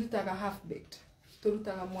tutirutaga half baked.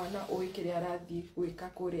 Turutaga mwana uikire arathi gwika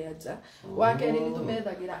kuria nja. Wa keri ni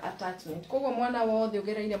tumethagira attachment. Koguo mwana wothe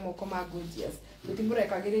ugereire moko ma Gorgeous.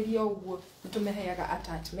 Tutimurekagireria uguo, nitumeheaga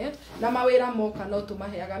attachment. Na mawira moka no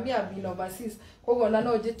tumaheaga miambi overseas. Koguo na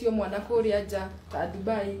no njitio mwana kuria nja ta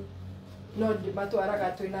Dubai. No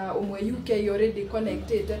matwaraga twina umwe UK already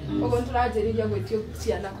connected. Koguo turanjiriria gwitio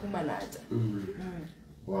ciana kuma na nja.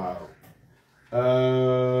 Wow.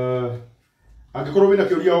 Angikorwo wina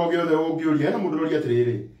kiuria o giothe ungiuria hena mundu roria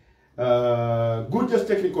atiriri Gorgeous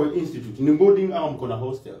Technical Institute ni boarding au mkona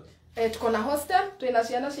hostel? Tuko na hostel, twina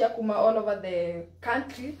ciana cia kuma all over the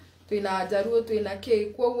country, twina Jaruo, twina K,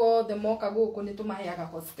 kwoguo the moka guku ni tumaheaga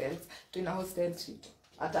hostels, twina hostel citu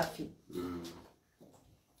ata fee.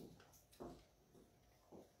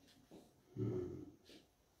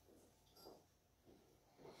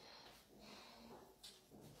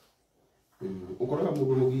 Ukoraga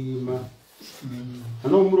mundu mugima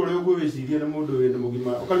no mundu uri uguo wicirie ni mundu wina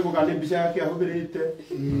mugima ukarigwo kana mbica yake ahuthirite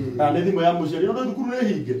kana thimu ya muciari no thukuru ni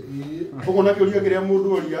hinge uguo na kiuria kiria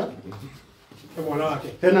mundu oria Mwana wake.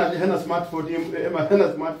 hena smartphone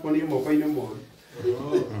moko-ini moro.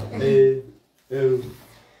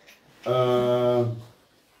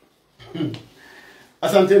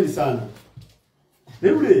 Asanteni sana.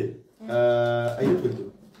 Rĩu airĩtu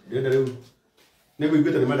wetu ndĩrenda rĩu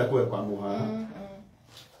nĩgũiguĩte nĩmenda kuoya kwa Muhera.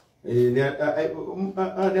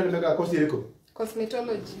 Nĩ mega course ĩrĩkũ?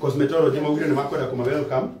 Cosmetology. Cosmetology maugire nĩ makwenda kuma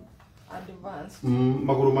welcome. Advanced.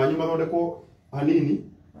 Magũrũ manyu mathondekwo hanini.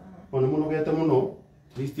 Ona mũnogete mũno.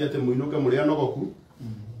 Listi ate muinuke muri anogoku.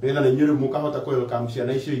 Nĩgetha na inyuĩ rĩu mũkahota ku welcome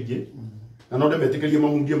ciana icio ingĩ. Na no ndemetĩkĩrie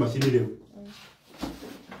mahungie macini rĩu.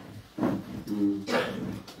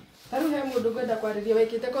 Haru he mundu gwenda kwariria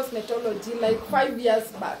wekite cosmetology like 5 years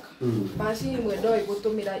back. Machine imwe ndoi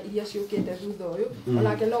gutumira iria ciukite thutha uyu,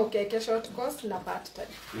 onake no ukeke short course na part time.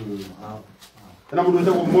 Na mundu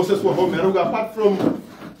wetagwo Moses wa home aruga apart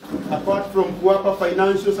from kuwapa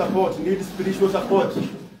financial support, need spiritual support.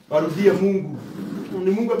 Warudie Mungu.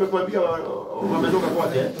 Ni Mungu amekwambia wametoka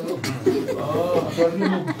kwake.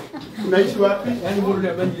 Unaishi wapi? Yaani mundu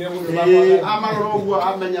nĩamenyire mundu mama.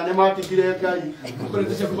 Amarogwa amenya nĩ matigire Ngai.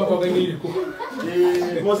 Kuretisha kuba kwa Ngai iriku.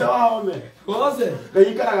 Mose wa home. Mose.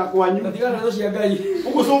 Ngai ikaraga kwanyu. Natigana nazo cia Ngai.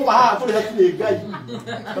 Ugucoka haha tũrĩ hatirĩ Ngai.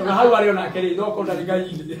 Na hau arĩ ona keri thoko ndari Ngai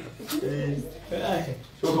indi.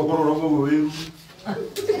 Coka ũkorwo ũguo wĩru.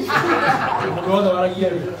 Ndothe waragia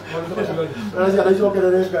rĩ. Na ciana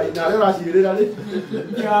icokerere Ngai na rĩu ũracirĩra rĩ.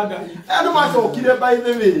 Ngia Ngai. Andũ macokire by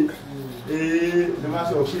the way. Nĩ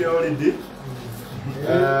macokire already.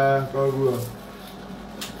 Koguo.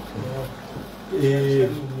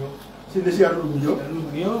 Cinde cia rũmio.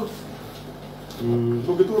 Rũmio.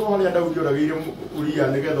 Tũngĩtũrwo harĩa Daudi oragĩire Uria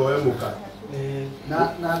nĩgetha oe mũka.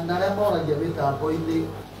 Na arĩa moragia mĩtambo-inĩ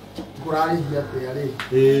kũrarĩhia atĩa rĩ?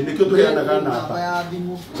 Nĩkĩo tũheanaga namba namba. ya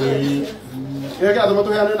thimũ. Ĩrĩa kĩratũma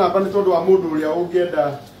tũheane namba nĩ tondũ wa mũndũ ũrĩa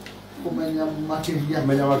ũngĩenda kumenya makiria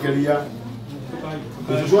menya makeria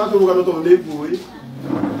Yesu wantu ruga no to ndikui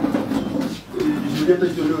Julia ta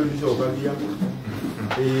icio ndio ndicokagia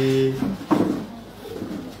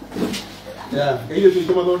ya iyo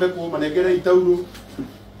tu mathondekwo manengere itauru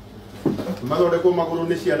mathondekwo maguru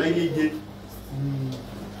ni ciana iria ingi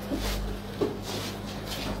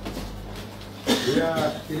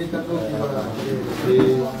ya kirika to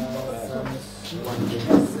kiwa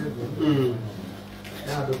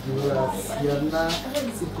Nado kiura ciana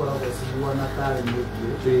cikoragwo ciguana tarĩ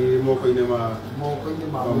mĩtĩ moko-inĩ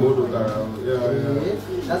ma mũndũ ta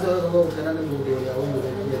nacoka gũkena nĩ mũndũ ũrĩa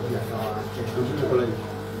ũiyũrĩtie thiaka wake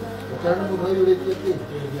ũkena nĩ mũndũ ũiyũrĩtie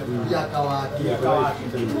thiaka wake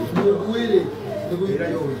mwĩrĩ nĩ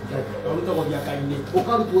gũikio ũikaga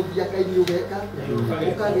ũkarutwo thiaka-inĩ ũgeka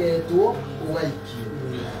ũkagetwo ũgaikio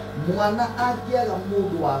mwana angĩaga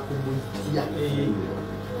mũndũ wa kũmũikia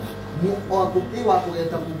wa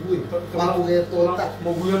kugeta mugui wa kugeta ota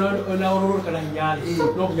mugui ona ororo kana hinyari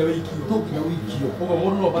no kinya wikio ugo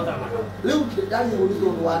mundu no batana riu ndani uri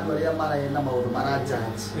wa andu aria marena maundu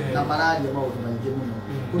marajaji na mararia maundu maingi muno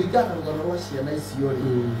kuringana na rugano rwa ciana icio ri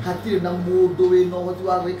hatire na mundu wina uhoti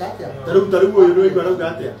wa gwika atia tariu uyu ndio igwa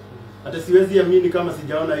atia ati siwezi amini kama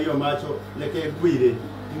sijaona hiyo macho leke gwire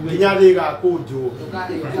kinya riga kunju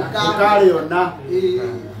tukariona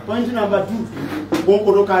point number 2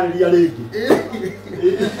 Boko no kariria rigi.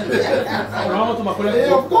 Bravo tu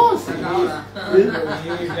makule. Of course.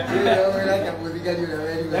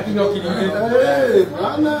 Lakini okini.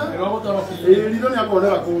 Bana. Bravo tu Lido ni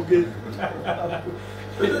akonera kungi.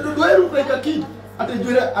 Ndweru kweka ki. Ate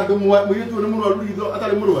jwire andu muyitu ni murwaru ritho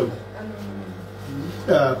atari murwaru.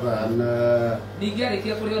 Bana.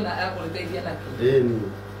 Ningiarikia kuriona akuriteithia naki.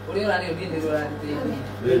 Uri ora ni ndini ora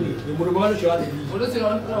ni ni mundu mwana cio ati mundu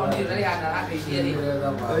cio ni ndari ana akeithia ri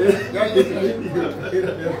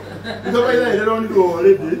ndo baida ile ro ni ro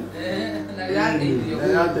already na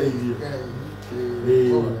yateithio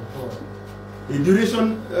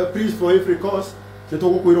duration price for every course te to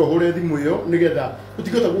gukwira hore thimu iyo nigetha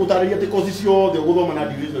utigota gutariria te course ciothe guthoma na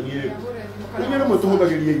duration ile ni nyo mwe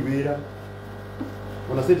tuhuthagiria iwira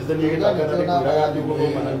ona citizen ni geta kana ni kuraga ndi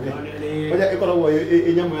guthoma na nge oja ikoragwo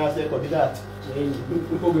inyamo ya second that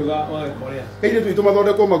ukogiga wa Korea kaire tuitu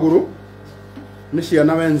mathondekwo maguru ni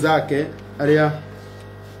ciana wenzake aria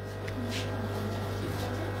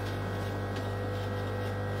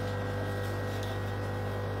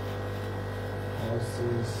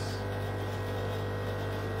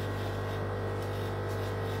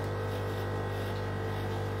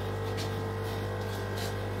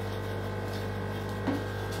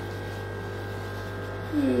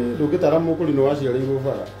ndũngĩtara mũkũrinũ waciarĩirwo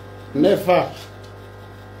bara never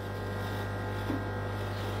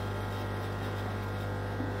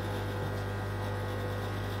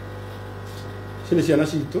ici nĩ ciana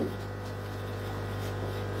citũ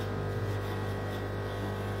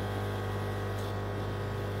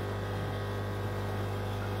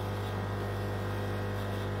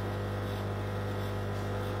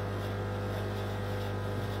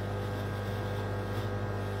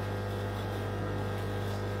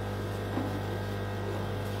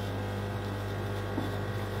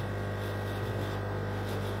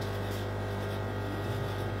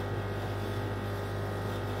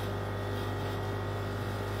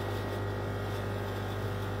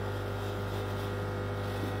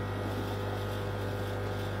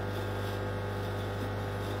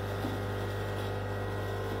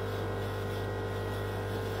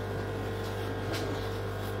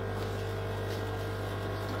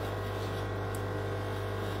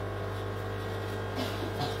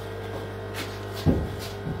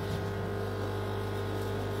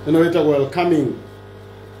inaitwa welcoming.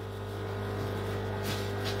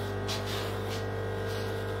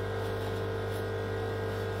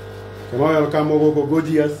 Kama welcome goko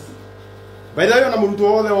gorgeous. By the way na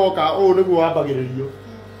murutwo wothe woka o niguo wambagiririo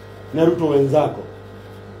na ruto wenzako.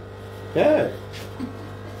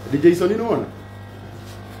 DJ Soni nona.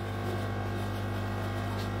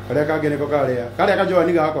 Karia kangene ko karia. Karia ka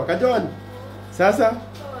Joani gakwa. Ka Joani. Sasa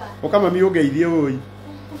ukama miugeithie ui.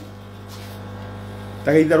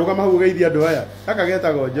 Tagaitha rugama hau geithia andu aya. Kaka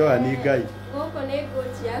getagwo Joani Ngai. Goko nĩ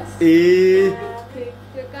gorgeous.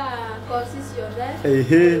 Twĩka course ciothe.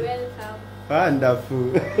 Welcome.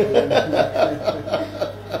 Wonderful.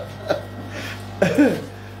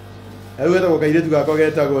 Hau getagwo kairitu gakwa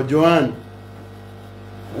getagwo Joan.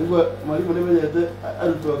 Niguo mwarimu nĩ menyete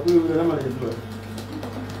arutwo aku na marĩtwa.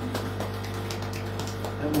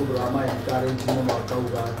 Mundu wa mai current muno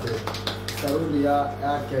akauga ati saruni ya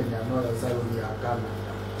Kenya no ya saruni ya Ghana.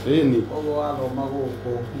 Ĩni. Ogo wathoma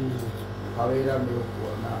gũkũ kawĩra nĩ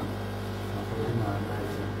ũkuona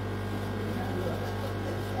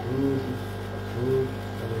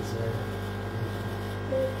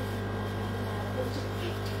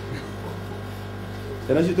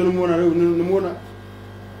Tena citu ni muona riu ni muona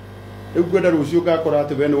riu kwenda rucio gakora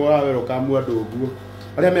ati we ni wawero kamu andu uguo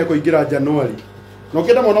aria mekuingira Januari no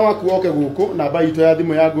kenda mwana waku oke guku namba itu ya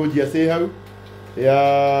thimu ya ngojia say hau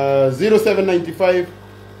ya 0795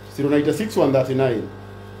 096 139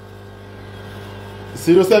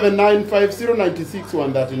 0795 096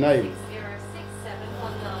 139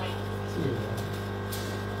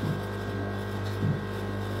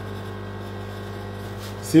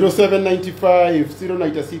 0795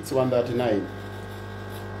 096 139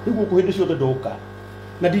 niguo kuhindi ciothe ndoka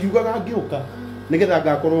na ndiriugaga ngiuka nigetha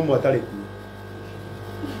ngakorwo mwatari ku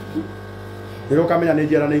niro kamenya ni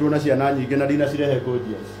njeranĩirwo na ciana nyingĩ na ndina cirehe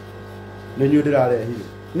kũnjia nĩ nyuĩ ndĩrarehire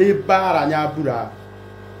nĩ mbara nyambura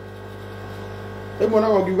rĩmwe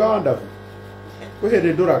nago ngiuga wandabu kwĩ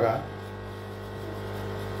hĩndĩ ndũraga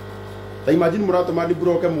ta imagine mũratũma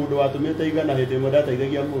ndibũroke mũndũ watũmĩte igana hĩndĩ ĩmwe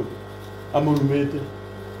ndateithagia mũndũ amũrumĩte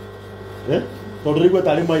tondũ rĩigua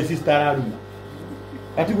tarĩ my sister araruma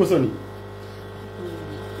atiguo coni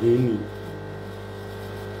ĩni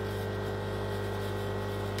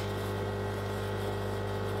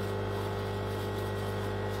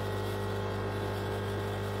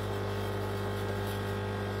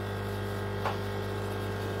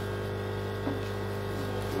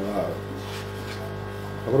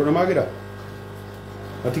agoro na magira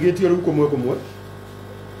atigĩtio rĩu kũmwe kũmwe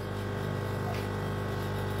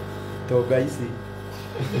toga ici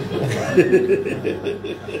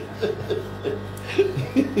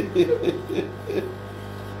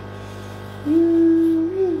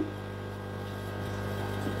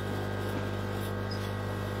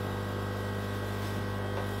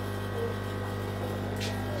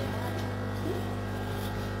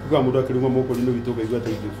kwa mũndũ akĩruma mũkũrinũ witũ ngaigua ta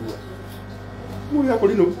ingĩbua mũndũ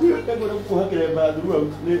akũrinũ kagũra kuhakĩra bathuru au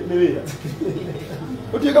nĩ wĩra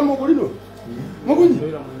ũtiĩka mũkũrinũ mũkunyi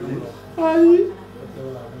ai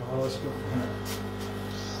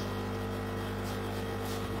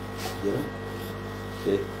yeah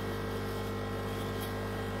okay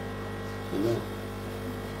no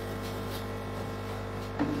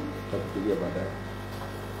takupigia baadaye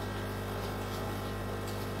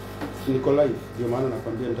niko live ndio maana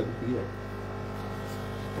nakwambia nitakupigia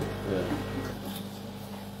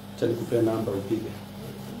acha nikupe namba upige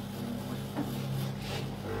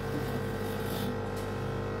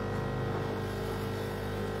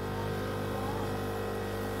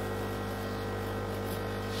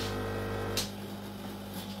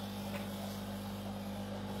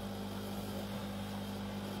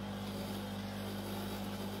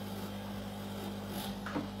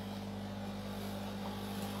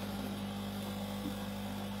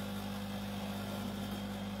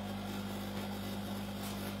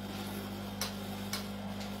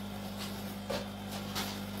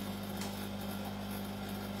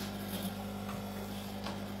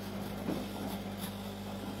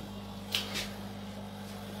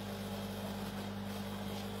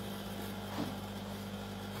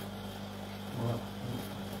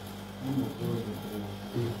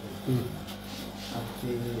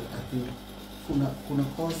kuna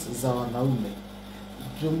kosi za wanaume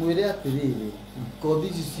jumwire atiriri kothi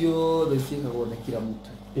ici ciothe ciĩkagwo nĩ kila mtu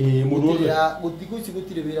gũtigo ici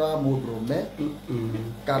gũtirĩ wĩra wa mũndũrũme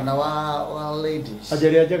kana wa ladies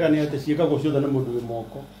ajaria njega nĩ atĩ ciĩkagwo ciothe nĩ mũndũ wĩ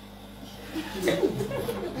moko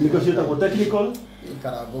niko ciĩtagwo technical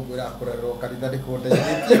Kirabu ngwĩra kũrerwo kanitha nĩ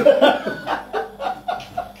kũndeithĩtie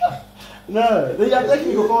no they are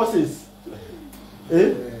technical courses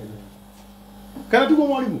kana tuko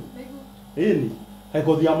mwalimu ni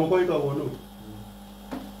haikothi ya moko ikawo no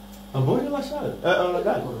ambone bashara ala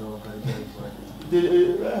gani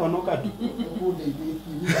ono kati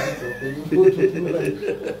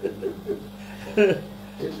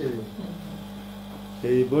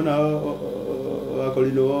bona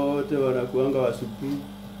wakolino wote wanakuanga wasupu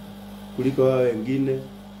kuliko wao wengine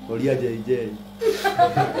olia JJ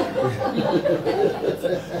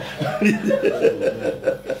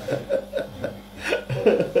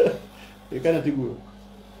kana tiguo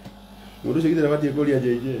mundu cigithira batie kuria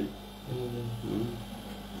JJ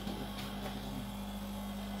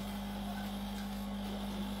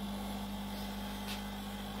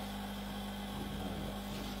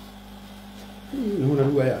nuna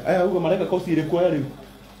ruga ya aya uga mareka kosi ile kwa riu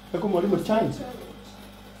kako mwalimu chance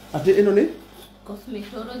ate ino ni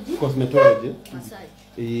cosmetology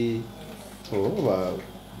oh wow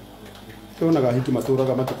tuna hiki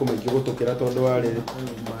maturaga matuko maingi gutokera tondu wa riri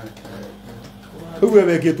uwe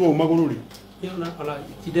weketwo magururi ona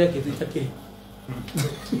kideke itake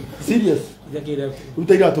Serious? Yakira.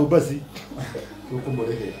 Utaira to basi.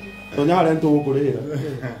 Tukumurihira. Tonya hare ntu gukurihira.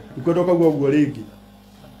 Ikodoka guo ringi.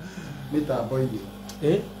 Mitambo-ini.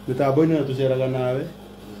 Mitambo-ini na tuceraga nawe.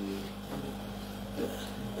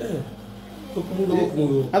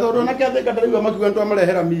 Athondo na kiathe katarigwa makiuga ntu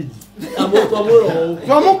amarehera miji.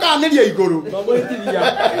 Twamukaniria iguru.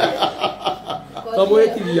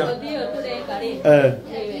 Twamwetiria. Ndio tureka ri.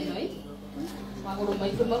 Maguru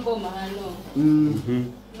maitũ makoma hano.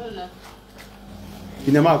 Nona.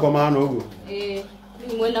 Kinya makwa mahana uguo.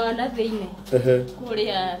 Ni mwena wa na thĩinĩ.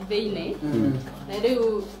 Kũrĩa thĩinĩ. Na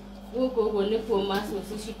rĩu gũkũ ũguo nĩkuo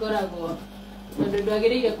masosi cikoragwo. Tondũ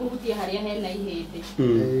ndwagĩrĩire kũhutia harĩa hena ihĩndĩ.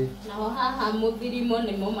 Naho haha mũthirimo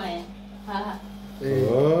nĩmo maya. Haha.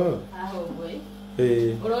 Haha ũguo.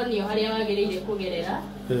 Ũronio harĩa wagĩrĩire kũgerera.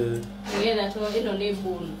 Nĩgetha to ĩno nĩ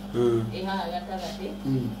bone. Haha gatagatĩ.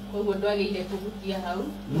 Koguo ndwagĩrĩire kũhutia hau.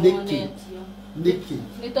 Nĩkĩo.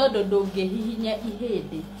 Nĩ tondũ ndũngĩhihinya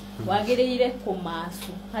ihĩndĩ. Wagĩrĩire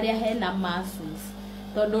kũmacu harĩa hena muscles.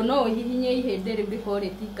 Tondũ no ũhihinye ihĩndĩ rĩu rĩkorwo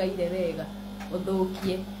rĩtikaire wega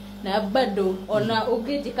ũthũkie. Na bado ona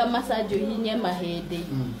ũngĩnjĩka massage ũhihinye mahĩndĩ.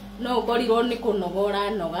 No ũkorirwo nĩ kũnogora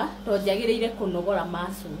noga, to njagĩrĩire kũnogora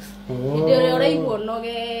muscles. Hĩndĩ ĩrĩa ũraigua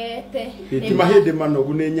ũnogete. Ti mahĩndĩ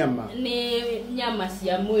manogu nĩ nyama. Nĩ nyama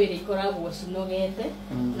cia mwĩrĩ ikoragwo cinogete.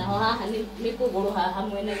 Naho haha nĩ kũgũrũ haha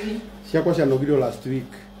mwena-inĩ. Ciakwa cianogirwo last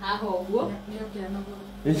week. Haha ũguo.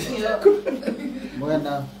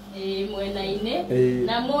 Mwena. Mwena-inĩ.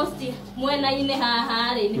 Na most mwena-inĩ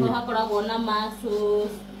haha rĩ nĩho hakoragwo na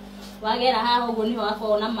muscles. Wagera haha ũguo nĩho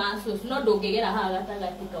hakoragwo na muscles. No ndũngĩgera haha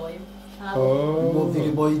gatagatĩ ka ũyũ.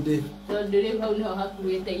 Mũthirimo-inĩ. Tondũ rĩu hau nĩho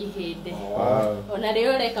hakuĩte ihĩndĩ. Ona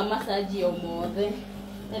rĩo ũreka massage o mothe.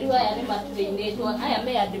 Na rĩu aya nĩ maturainĩtwo, aya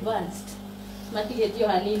me advanced. Matigĩtio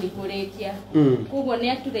hanini kũrĩkia. Koguo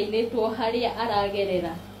nĩ aturainĩtwo harĩa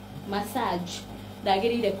aragerera massage.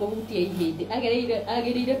 Ndagĩrĩire kũhutia ihĩndĩ.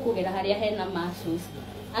 Agĩrĩire kũgera harĩa hena muscles.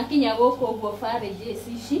 Akinya gũkũ ũguo phalanges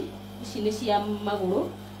ici nĩ cia magũrũ.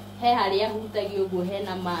 He harĩa hutagio ũguo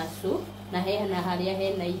hena muscle na hena harĩa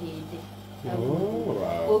hena ihĩndĩ.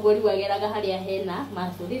 Koguo rĩu ageraga harĩa hena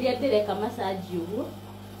muscle. Rĩrĩa ndĩreka massage ũguo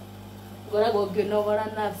ngoragwo ngĩnogora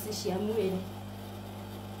nerves cia mwĩrĩ.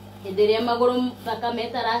 Hĩndĩ ĩrĩa magũrũ thakame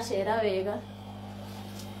ĩtaracera wega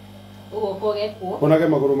ũguo kũgekwo. Onage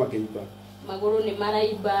magũrũ makĩimba. Magũrũ nĩ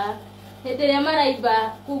maraimba. Hĩndĩ ĩrĩa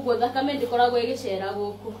maraimba koguo thakame ndĩkoragwo ĩgĩcera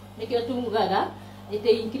gũkũ. Nĩkĩo tugaga it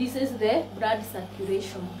increases the blood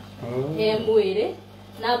circulation. Mwĩrĩ.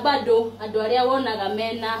 Na bado andũ arĩa wonaga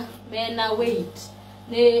mena weight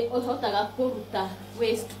nĩ ũhotaga kũruta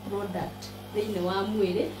waste product thĩinĩ wa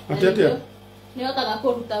mwĩrĩ. Nĩ ũhotaga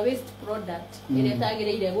kũruta waste product ĩrĩa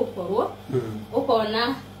ĩtagĩrĩire gũkorwo.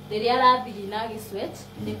 Ũkona rĩrĩa arathigi na gĩsweat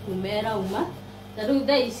nĩ kumera uma. Na rĩu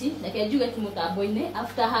thaa ici reke njuge ti mũtambo-inĩ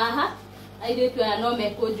after haha airĩtu aya no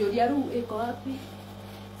mekũnjũria rĩu ĩko wapi.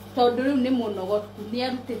 Tondũ rĩu nĩ mũnogoku nĩ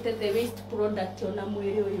arutĩte the waste product ona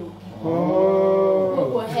mwĩrĩ ũyũ ũngĩ.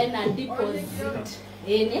 Koguo hena deposit.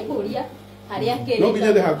 Nĩ kũria harĩa kĩrĩ. No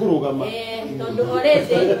nginya ndĩ hakũrũgama. Tondũ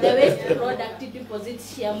already the waste product deposit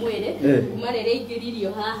cia mwĩrĩ kuma rĩrĩa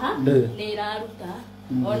ingĩririo haha nĩ iraruta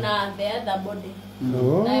ona the other body.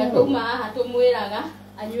 Nayo tuma haha tũmwĩraga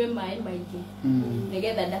anyue maĩ maingĩ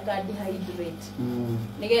nĩgetha ndakadehydrate.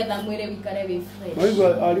 Nĩgetha mwĩrĩ wĩikare wĩ fresh. Waigua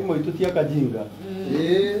arimũ aitũ ti akajinga.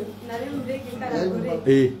 Na rĩu rĩngĩ Kirabu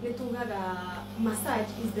nĩ tugaga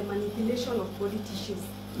massage is the manipulation of body tissues.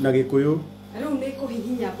 Na Gĩkũyũ. Rĩu nĩ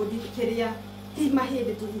kũhihinya body kĩrĩa ti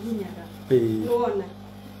mahĩndĩ tũhihinyaga. Nĩwona.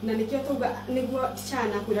 Na nĩkĩo tuga nĩguo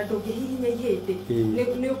tichana kwĩra ndũngĩhihinya ihĩndĩ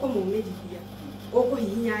nĩ ũkũmũmĩrithia.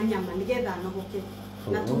 Ũkũhihinya nyama nĩgetha anogoke.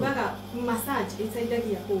 Na tugaga massage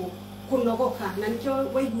ĩteithagia kũnogoka na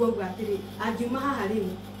nĩkĩo waigua uga atĩrĩ angiuma haha rĩu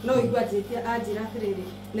no igua anjĩra atĩrĩrĩ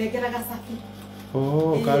nengeraga cabi.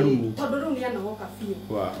 Karumu. Tondũ rĩu nĩ anogoka biũ.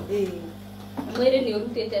 Mwĩrĩ nĩ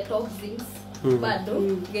ũrutĩte toxins bado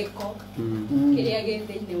gĩko kĩrĩa gĩ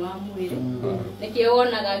thĩinĩ wa mwĩrĩ. Nĩkĩo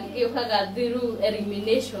wonaga gĩũkaga through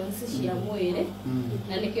eliminations cia mwĩrĩ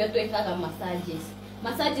na nĩkĩo twĩkaga massages.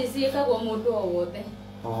 Massages ciĩkagwo mũndũ o wothe.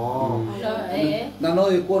 Na no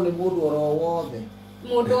ĩkwo nĩ mũndũ oro wothe.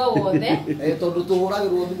 Mũndũ o wothe. Tondũ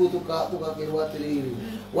tũhũragĩrwo thimũ tũgakĩrwo atĩrĩrĩ.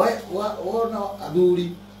 Wona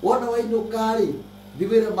athuri wona wainũka rĩ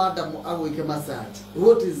thimĩre madamu agwĩke massage.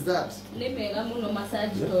 What is that? Nĩ mega mũno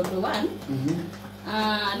massage tondũ one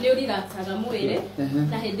nĩ ũrirataga mwĩrĩ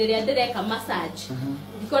na hĩndĩ ĩrĩa ndĩreka massage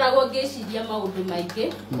ndikoragwo ngĩciria maũndũ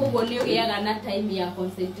maingĩ. Koguo nĩ ũgĩaga na time ya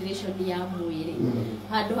concentration ya mwĩrĩ.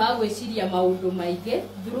 Handũ ha gwĩciria maũndũ maingĩ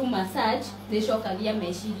through massage nĩ cokagia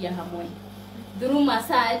meciria hamwe. through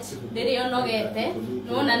massage rĩrĩa ũnogete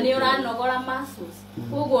nĩwona nĩ ũranogora muscles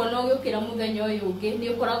koguo no gĩũkĩra mũthenya ũyũ ũngĩ nĩ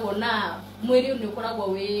ũkoragwo na mwĩrĩ nĩ ũkoragwo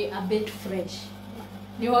wĩ a bit fresh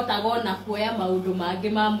nĩ ũhotaga ona kuoya maũndũ mangĩ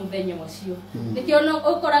ma mũthenya ũcio nĩkĩo no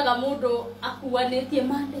ũkoraga mũndũ akuanĩtie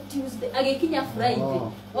Monday Tuesday agĩkinya Friday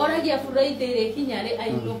oragia Friday rĩkinya rĩ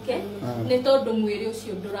ainũke nĩ tondũ mwĩrĩ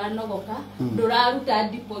ũcio ndũranogoka ndũraruta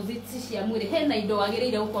deposits cia mwĩrĩ hena indo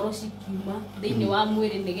wagĩrĩire gũkorwo cikiuma thĩinĩ wa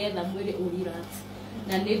mwĩrĩ nĩgetha mwĩrĩ ũrelax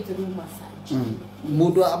na nĩ through massage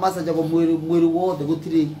mũndũ amassage mwĩrĩ wothe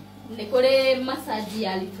gũtirĩ nĩ kũrĩ massage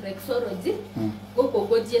ya reflexology gũkũ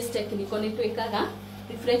gorgeous technical nĩ twĩkaga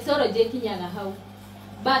reflexology kinyaga hau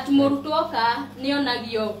but mũrutwo oka nĩ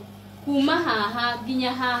onagio kuma haha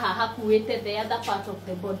nginya haha hakuĩte the other part of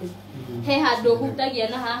the body he handũ hutagia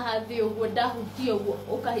na haha thĩ ũguo ndahutia ũguo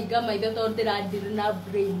ũkahinga maitho tondũ ndĩrandĩrĩ na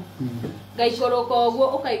brain ngaikoroka ũguo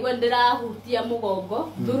ũkaigua ndĩrahutia mũgongo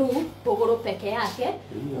through kũgũrũ peke yake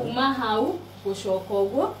kuma hau gũcoka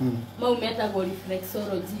ũguo mau metagwo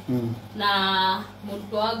reflexology na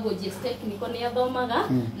mũrutwo wa gorgeous technical nĩ athomaga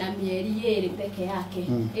na mĩeri 2 peke yake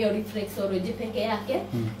ĩyo reflexology peke yake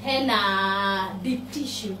hena deep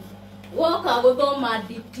tissue woka gũthoma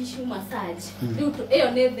deep tissue massage ĩyo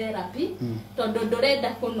nĩ therapy tondũ ndũrenda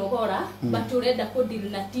kũnogora but ũrenda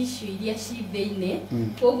kũdeal na tissue iria ci thĩinĩ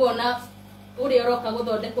koguo na ũrĩa ũroka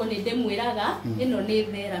gũthondekwo nĩ ndĩmwĩraga ĩno nĩ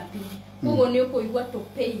therapy koguo nĩ ũkũigua to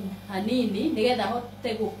pain hanini nĩgetha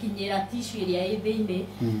hote gũkinyĩra tissue ĩrĩa ĩ thĩinĩ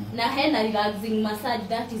na hena relaxing massage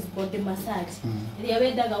that is body massage ĩrĩa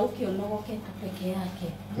wendaga ũkĩonogoketa peke yake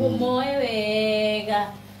ũmoe wega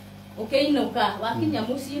ũkĩinũka wakinya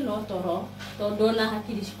mũciĩ no toro tondũ ona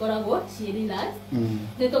hakiri cikoragwo ci relax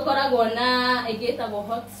nĩ tũkoragwo na ĩgĩtagwo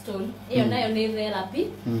hot stone ĩyo nayo nĩ therapy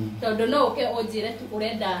tondũ no ũke ũnjĩre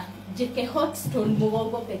ũrenda njĩke hot stone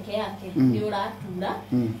mũgongo peke yake nĩ ũratura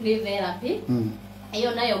nĩ therapy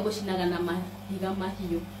ĩyo nayo ngũcinaga na mahiga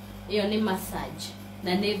mahiũ ĩyo nĩ massage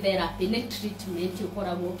na nĩ therapy nĩ treatment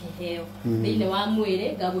ũkoragwo ũkĩheo thĩinĩ wa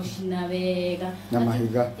mwĩrĩ ngagũcina wega na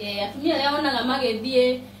mahiga atumia arĩa wonaga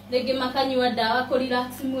magĩthiĩ rĩngĩ makanyua ndawa kũ relax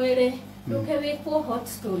mwĩrĩ ndũke wĩkwo hot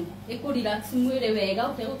stone ĩkũ relax mwĩrĩ wega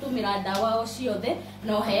ũtegũtũmĩra ndawa o ciothe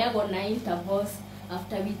na ũheagwo na intervals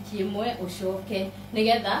after wiki ĩmwe ũcoke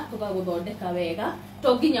nĩgetha tũgagũthondeka wega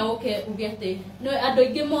to nginya ũke uge atĩ andũ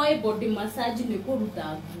aingĩ moĩ body massage nĩ kũruta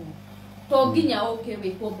nguo to nginya ũke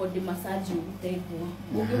wĩkwo body massage ũrute nguo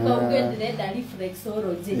ũngĩuka uge ndĩrenda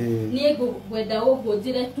reflexology niĩ ngwenda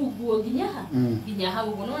ũnjĩre tu nguo nginya hau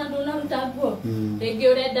ũguo nona ndũnaruta nguo rĩngĩ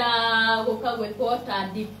ũrenda gũka gwĩkwo ta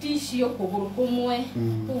deep tissue kũgũrũ kũmwe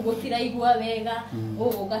kũu gũtiraigua wega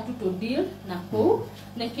ũgũka tu to deal na kũu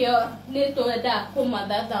nĩkĩo nĩ twendaga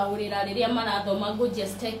kũmathathaũrĩra rĩrĩa marathoma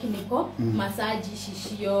gorgeous technical massage ici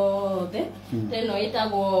ciothe teno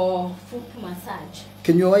ĩtagwo foot massage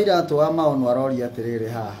Kinyua wa iratũ wa maono aroria atĩrĩrĩ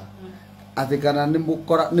haha atĩ kana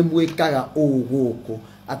nĩ mwĩkaga ũũ gũkũ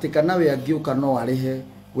atĩ kana we angĩũka no arĩhe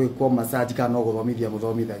gwĩkwo massage kana no gũthomithia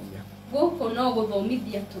mũthomithagia gũkũ no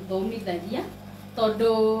gũthomithia tũthomithagia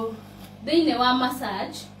tondũ thĩinĩ wa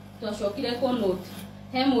massage twacokire kũnoti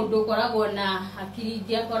he mũndũ ũkoragwo na hakiri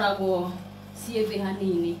ingĩ akoragwo ciĩ thĩ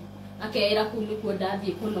hanini akeĩra kũu nĩkuo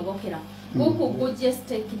ndathiĩ kũnogokera gũkũ gorgeous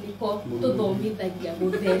technical tũthomithagia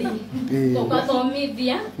gũtheri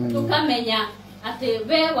tũgathomithia tũkamenya atĩ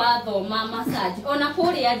we wathoma massage ona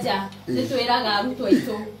kũrĩa nja nĩ twĩraga arutwo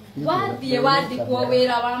aitũ wathiĩ wandĩkwo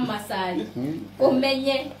wĩra wa massage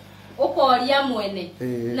ũmenye ũkoria mwene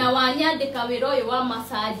na wanyandĩka wĩra ũyũ wa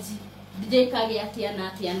massage njĩkage atĩa na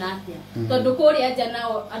atĩa na atĩa tondũ kũrĩa nja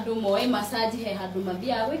nao andũ moĩ massage he handũ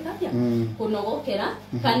mathiaga gwĩkatĩa kũnogokera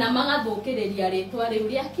kana magathũkĩrĩria rĩtwa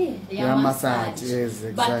rĩu rĩa massage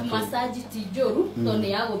but massage ti njũru tondũ nĩ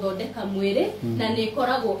ya gũthondeka mwĩrĩ na nĩ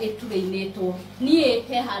ĩkoragwo ĩturĩinĩtwo niĩ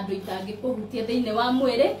he handũ itangĩkũhutia thĩinĩ wa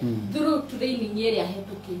mwĩrĩ through training ĩrĩa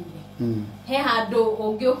hetũkĩire he handũ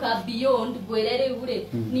ũngĩũka beyond ngwĩre rĩu rĩ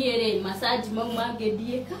niĩ rĩ massage mau mangĩ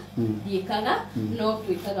ndiĩkaga no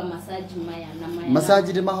twĩkaga massage maya na maya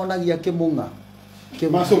massage nĩ mahonagia kĩmũng'a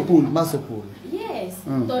muscle pull yes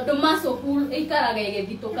tondũ muscle pull ĩikaraga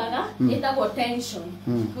ĩgĩthitũkaga ĩtagwo tension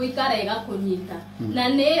gũikara ĩgakũnyita na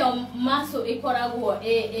nĩyo muscle ĩkoragwo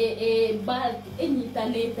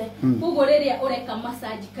ĩnyitanĩte koguo rĩrĩa ũreka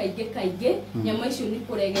massage kaingĩ nyamũ icio nĩ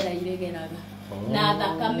kũregera iregeraga na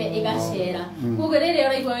thakame ĩgacera koguo rĩrĩa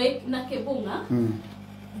ũraigua na kĩbũng'a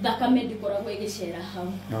thakame ndĩkoragwo ĩgĩcera hau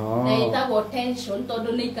na ĩtagwo tension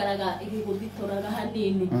tondũ nĩ ikaraga ĩgĩgũthitũraga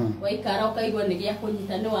hanini waikara ũkaigua nĩ gĩa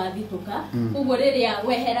kũnyita nĩ wathitũka koguo rĩrĩa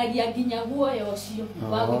weheragia nginya guoya ũcio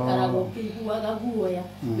wa gũikaraga ũkĩiguaga guoya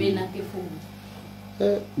wĩna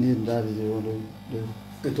kĩbũng'a niĩ ndarĩrwo rĩu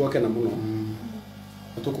Nitwake na muno.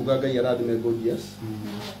 Tukuga Ngai arathime gorgeous.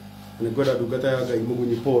 Nĩ ngwenda ndungata ya Ngai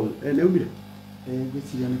Mũgunyi Paul. Nĩ umire?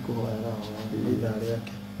 Ngwĩciria nĩ kũhoya arahoya ithaa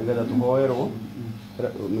rĩake. Nĩgetha tũhoerwo.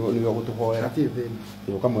 Nĩwe gũtũhoera. Hatirĩ thĩna.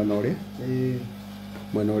 Nĩũka mwena ũrĩa?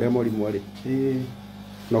 Mwena ũrĩa mũrimũ arĩ?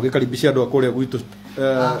 Na ũgĩkaribisha andũ a kũrĩa gwitũ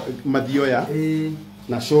Mathioya.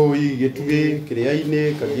 Na showi gĩtugĩ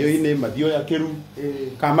kĩrĩa-inĩ kathio-inĩ Mathioya kĩru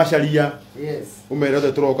Kamacaria.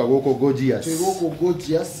 Ũmerete tũroka gũkũ gorgeous. Twĩ gũkũ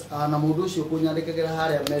gorgeous na mũndũ ũcio kũnyandĩkagĩra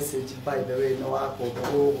harĩa message by the way no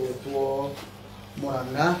wakũndũ gwĩtwo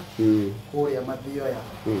Murang'a kũrĩa Mathioya.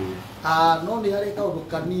 No nĩ harĩ kaũndũ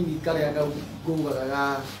kanini karĩa ngaugaga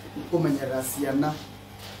ga kũmenyerera ciana.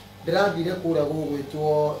 Ndĩrathire kũrĩa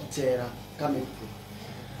gũgwĩtwo njera Kamĩtĩ.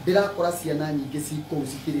 Ndĩrakora ciana nyingĩ cikũu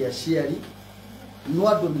citirĩ aciari. No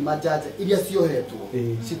andũ nĩ majaja iria ciohetwo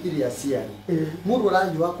citirĩ aciari. Mũndũ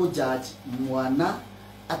aranyua kũjaji mwana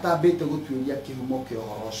atambĩte gũtuĩria kĩhumo kĩa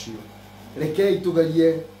ũhoro ũcio. Rekei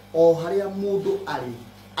tũgerie o harĩa mũndũ arĩ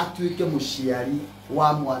atuĩke mũciari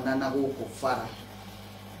wa mwana na gũkũ bara.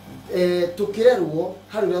 Tũkĩrerwo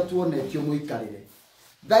harĩ ũrĩa tuonetio mũikarĩre.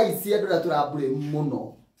 Thaa ici andũ arĩa tũrambũrĩ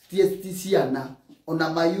mũno ti ciana ona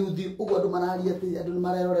mayuthi ũguo andũ mararia atĩ andũ nĩ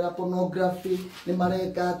marerorera pornography nĩ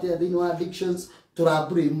mareka atĩ thĩinĩ wa addictions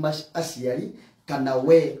tũrambũrĩ aciari kana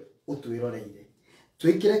we ũtwĩroreire.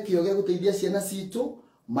 Twĩkĩre kĩo gĩa gũteithia ciana citũ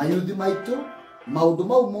mayuthi maitũ maũndũ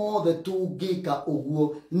mau mothe tungĩka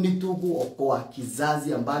ũguo nĩ tũguokoa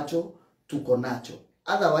kizazi ambacho tuko nacho.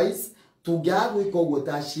 Otherwise tungĩaga gwĩka ũguo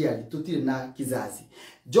ta aciari tũtirĩ na kizazi.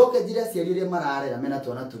 Njoke njĩre aciari arĩa mararera mena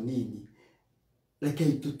twana tũnini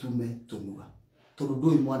rekei tũtume tũnua tondũ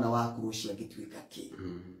ndũĩ mwana waku rũciũ angĩtuĩka kĩ.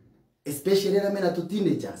 Especially arĩa mena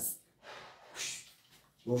teenagers.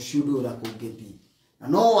 Rũciũ ndũra kũngĩthiĩ na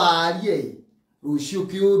no warie rũciũ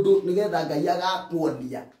kĩũndũ nĩgetha Ngai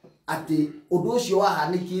agakuonia atĩ ũndũ ũcio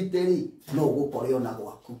wahanĩkĩte rĩ no ũgũkore ona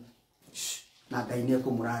gwaku na Ngai nĩ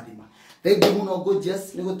ekũmũrathima. Thank you muno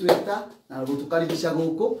gorgeous nĩ gũtwĩta na gũtũkaribisha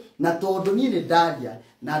gũkũ na tondũ niĩ nĩ ndaria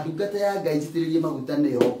na ndungata ya Ngai njitĩrĩrie maguta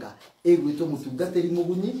nĩ yoka ĩgwĩtwo mũtungatĩri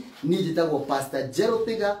Mũgunyi niĩ njĩtagwo Pastor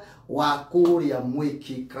Jerotiga wa kũrĩa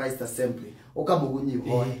Mwiki Christ Assembly. Ũka Mũgunyi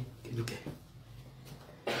hoye.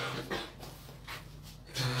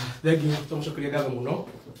 Thank you tũmũcokeria ngatho mũno.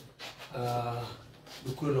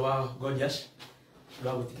 Thukuru nĩ wa gorgeous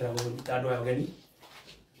wa gũtikĩra gũnyita andũ aya ũgeni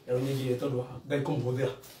na nyingĩ tondũ wa Ngai kũmũhũthĩra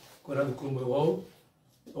kwĩra thukuru mwega ũũ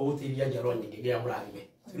ũgũteithia njiarwa nyingĩ nginya mũrathime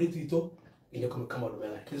tũirĩtu itũ nginya kũmĩka maũndũ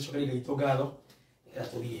mega. Tũcokeria Ngai itũ ngatho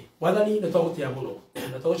tũthiĩ. Mwathani nĩ twagũtĩĩa mũno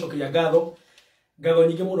na twagũcokeria ngatho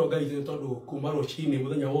nyingĩ mũno Ngai itũ tondũ kuma rũcinĩ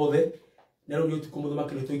mũthenya wothe na rĩu nĩ ũtukũ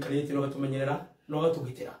mũthomaki nĩ tũikarĩte na ũgatũmenyerera na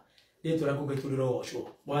ũgatũgitĩra. Nĩ tũraku Ngai tũrĩro ũcio.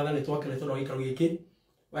 Mwathani twakene tondũ wa gĩikaro gĩkĩ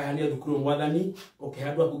wahania thukuru Mwathani ũkĩhe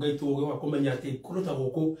andũ aku Ngai tũũgĩ wa kũmenya atĩ kũndũ ta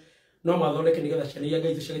gũkũ no mathondeke nĩgetha ciana iria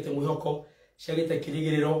Ngai ciagĩte mwĩhoko ciagĩte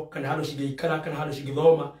kĩrĩgĩrĩro kana handũ cingĩikara kana handũ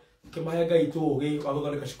cingĩthoma ũkĩmahe Ngai tũũgĩ wa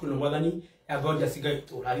gũthondeka cukuru Mwathani ya gorgeous Ngai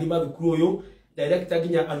tũ rathima thukuru ũyũ director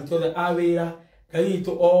nginya aruti othe a wĩra Ngai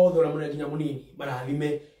itũ othe ũrĩa mũnene nginya mũnini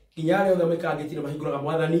marathime nginya arĩa othe maikangĩtire mahingũraga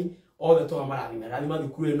Mwathani othe tũha marathime. Rathima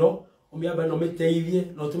thukuru ĩno ũmĩamba ĩno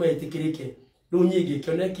mĩteithie na ũtũme ĩtĩkĩrĩke. Rĩu nyingĩ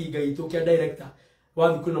kĩoneki Ngai itũ kĩa director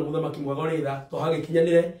wa thukuru ĩno mũthamaki mwega ũrĩ tha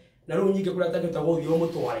tũhagĩkinyanĩre na rĩu nyingĩ kũrĩa atangĩhota gũthiĩ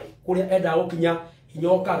ũmũtware kũrĩa endaga gũkinya hinya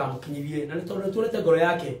ũkaga mũkinyithie na nĩ tondũ nĩ tuonete ngoro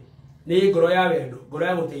yake nĩ ngoro ya wendo ngoro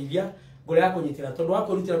ya gũteithia ngoro ya kũnyitĩra tondũ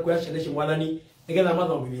wakwĩrutĩra kuoya ciana ici Mwathani nĩgetha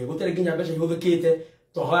mathomithie gũtarĩ nginya mbeca ihũthĩkĩte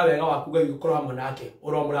tũhoya wega waku Ngai ũkorwo hamwe nake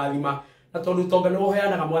ũromũrathima na tondũ tonga nĩ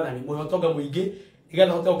ũheanaga Mwathani mũhe ũtonga mũingĩ nĩgetha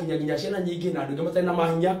hote gũkinya nginya ciana nyingĩ na andũ angĩ matarĩ na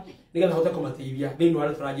mahinya nĩgetha hote kũmateithia thĩinĩ wa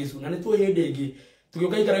rĩtwa rĩa Jesũ na nĩ tuoĩ hĩndĩ ĩngĩ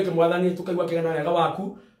tũgĩũka ikara gĩkĩ Mwathani tũkaigua kĩgana wega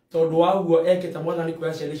waku tondũ wa ũguo ekĩte Mwathani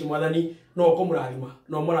kuoya ciana ici Mwathani no ũkũmũrathima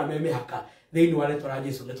no mũrame mĩhaka thĩinĩ wa rĩtwa rĩa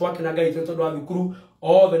Jesũ. Nĩ twakena Ngai tondũ wa thukuru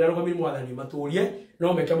othe na rũgamĩrĩri Mwathani matũũrie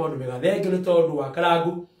no meke maũndũ mega. Thengio nĩ tondũ wa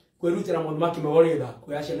Karangu kwĩrutĩra mũthamaki mwega ũrĩ tha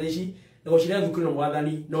kuoya ciana ici na gũcirehe thukuru ĩno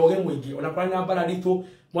Mwathani na ũgĩ mũingĩ ona kwarĩ na mbara nditũ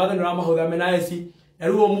Mwathani ũramahũthĩra mena eci na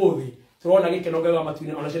rĩu ũmũthĩ tũrona gĩkeno Ngai wa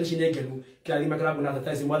matu-inĩ ona ciana ici nĩ ngenu kĩrathima Karangu na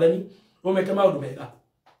tata ici Mwathani no meke maũndũ mega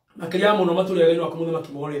makĩria mũno matũũria Ngai waku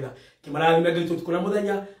mũthamaki mwega ũrĩ tha kĩmarathime Ngai tũtukũ na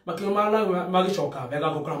mũthenya makĩo magĩcoka wega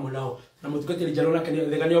gũkora hamwe nao na mũtungatĩri njerũ nake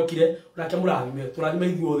thega nĩ okire nake mũrathime tũrathime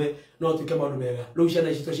ithuothe no twĩke maũndũ mega. Rĩu ciana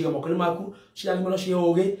ici twaciga moko-inĩ maku cirathime no cie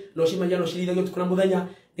ũũgĩ no cimenya no cirĩithagio ũtukũ na mũthenya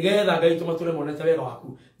nĩgetha Ngai tũmatũũre monete wega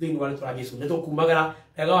waku thĩinĩ wa rĩtwa rĩa Jesũ. Nĩ tũkumagara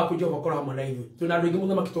wega waku Jehova ũkorwo hamwe na ithuĩ. Twĩna andũ aingĩ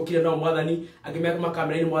mũthamaki tũkire nao Mwathani angĩ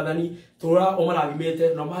makamera-inĩ Mwathani tũra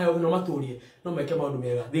ũmarathimĩte no mahe ũgĩ no matũũrie no meke maũndũ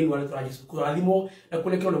mega thĩinĩ wa rĩtwa rĩa Jesũ. Kũrathimwo na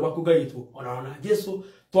kuonekerwo nĩ gwaku Ngai witũ ona Jesũ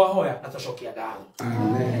twahoya na tũcokia ngatho.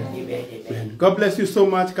 Amen. Amen. God bless you so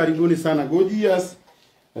much. Karibuni sana gorgeous.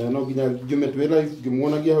 no nginya njume twĩ live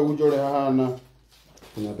ngĩmuonagia hau njore hahana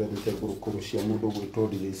na ndendete ngũrũkũrũ cia mũndũ gwĩtwo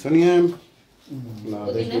Ndiriconie na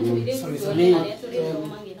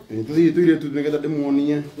tũthiĩ tũire tu nĩgetha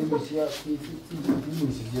ndĩmuonie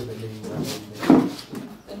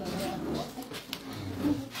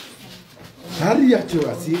Aria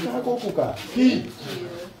chua sika kuka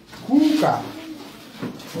kuka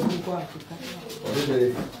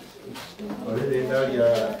Orede Aria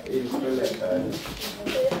ilipeleka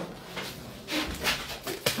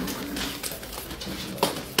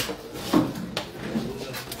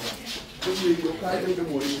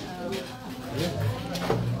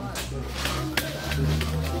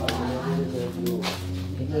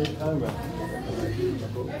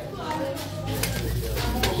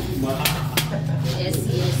Yes.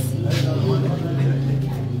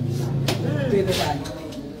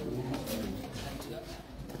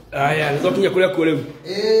 Aya, ndokinya kuria kule.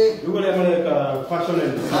 Ndugu leo mareka fashion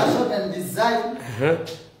and design.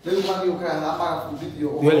 Leo mageuka hapa kufundithio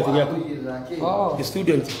Nywele tu yako. Oh,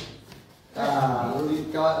 Student.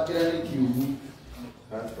 Ulikawa kila ni kiumu.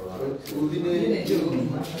 Udine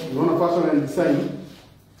Unaona fashion and design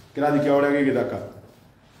kirathi kia uria gigithaka.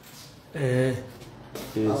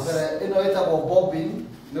 Ino etagwo bobbin,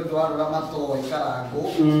 nĩ ũndũ wa rũra mato ikarango.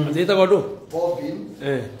 Etagwo ndũ? Bobbin.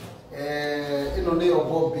 Ino nĩyo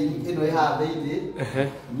bobbin, ino ĩhaha thĩinĩ.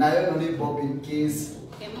 Nayo ino nĩ bobbin case.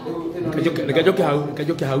 Kajoke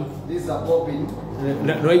hau. This is a bobbin.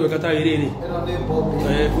 No iwe kata ĩrĩ. Ino nĩ bobbin.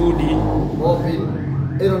 Hoodie. Bobbin.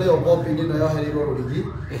 Ino nĩyo bobbin, ino yohereirwo rũrigi.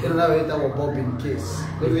 Ino nayo ĩtagwo bobbin case.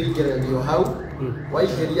 Rĩu ĩingĩragio hau.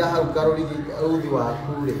 Waingĩria hau karũrigi uthi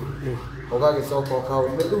waku rĩ. Ũgagĩcoka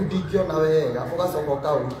ũkaumĩra rĩu ndingĩona wega ũgacoka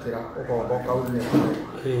ũkaũrutĩra ũgoka ũkaumĩra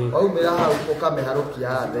waumĩra hau ũkamĩharũkia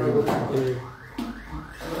haha thĩinĩ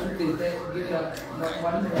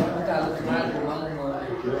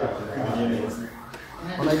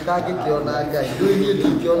ona itangĩkĩona Ngai rĩu niĩ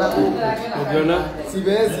ndingĩona ũngĩona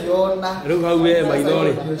siwezi-ona rĩu hau we maitho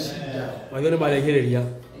nĩ marehĩrĩria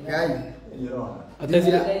Ngai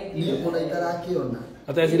atecire niĩ ona itarakĩona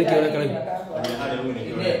atecire kĩoneka rĩu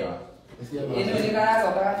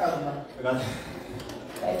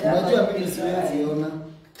Unajua mimi siwezi-ona.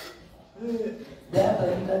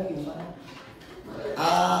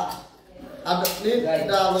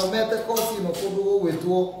 Ndathomete kosi ĩno kũndũ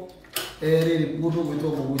gũgwĩtwo rĩrĩ kũndũ gũgwĩtwo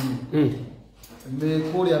Mũgunyi. Nĩ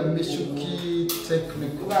kũrĩa Mĩcuki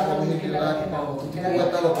Technical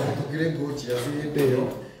tũgwetagwo tondũ tũkĩrĩ ngũnjia hĩndĩ ĩyo.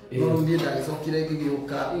 No rĩu niĩ ndagĩcokire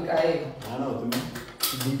ngĩgĩũka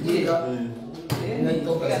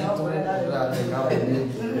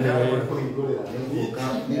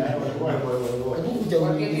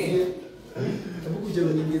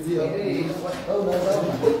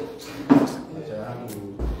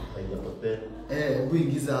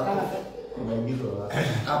kuingiza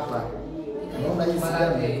hapa. Naona hii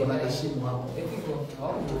sigara iko na heshima hapo.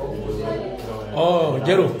 Oh,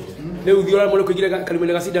 Jero. Leo uthio mwana kuingira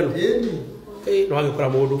karimene gacindano. No agikora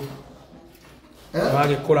mundu. No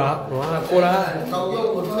agikora.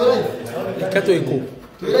 Kato iko.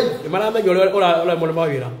 Ni maramenya ora mwana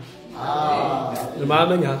mawira. Ni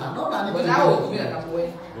maramenya.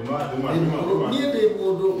 Niĩ ndĩ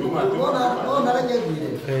mũndũ ona reke ngwĩre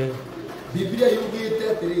Biblia yugĩte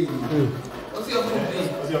atĩrĩrĩ ũcio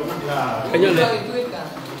kanyone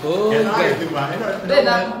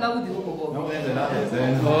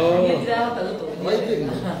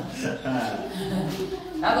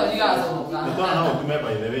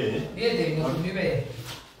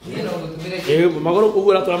magoro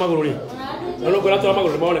ugu ratwara magoro ri no ko ratwara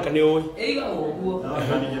magoro maoneka ni uwi eiga uguo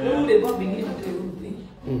rĩu rĩ bombini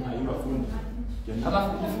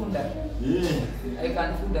abafunda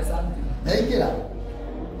aikanfunda something naikĩra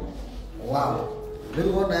wow rĩu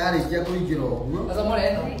wona yarĩkia kũingĩra ũguo sasa mwana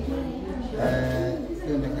eno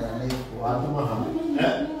ĩonekaga nĩ watũma haha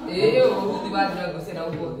ũguthi wathira ngũcĩra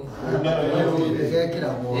ũguothe gekĩra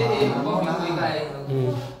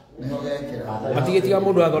nĩho gekĩra matigĩtiga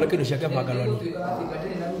mũndũ athondeka indo ciake bangaroni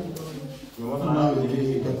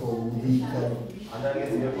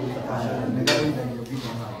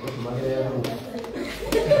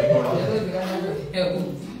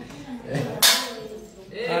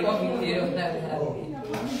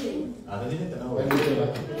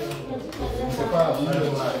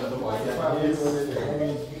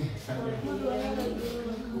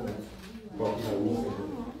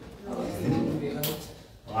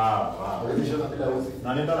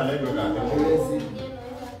Nani tana lego kake.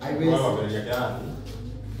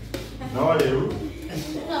 No leo.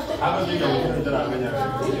 Hapo ndio ndio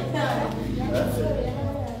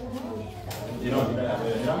ndio Oh,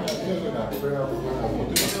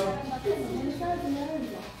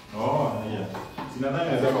 iya. Sinadhani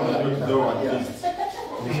naweza kuona kidogo at least.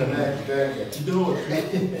 Kidogo.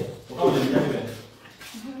 Au ndio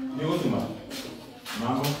ni hotuma.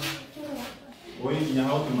 Mambo. Oi, ni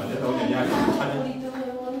hotuma leta hoja yake.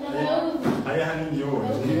 Haya hani ndio.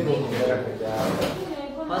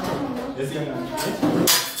 Paso. Esi yana.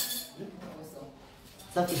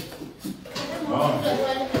 Safi. Oh.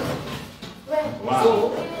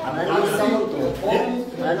 Wow. Anaanza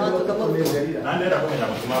kama anaenda kwenda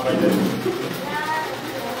kusoma baada.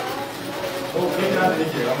 Okay, ndio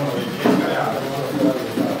ndio kama wewe.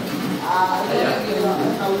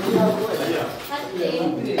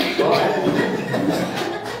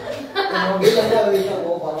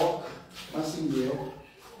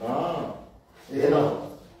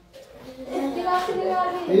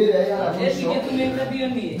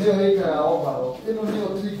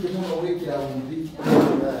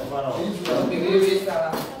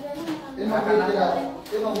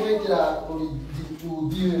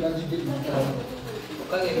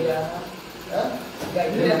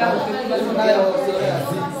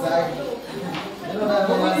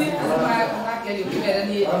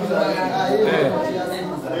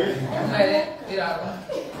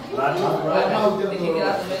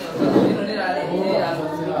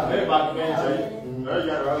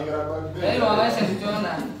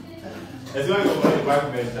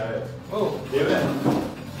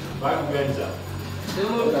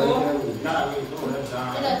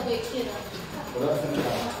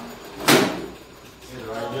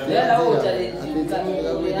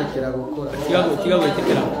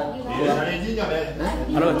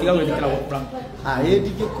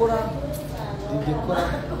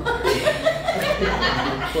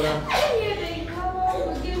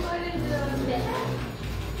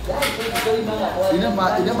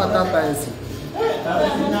 Ina matata esse.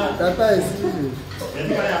 Tata esse.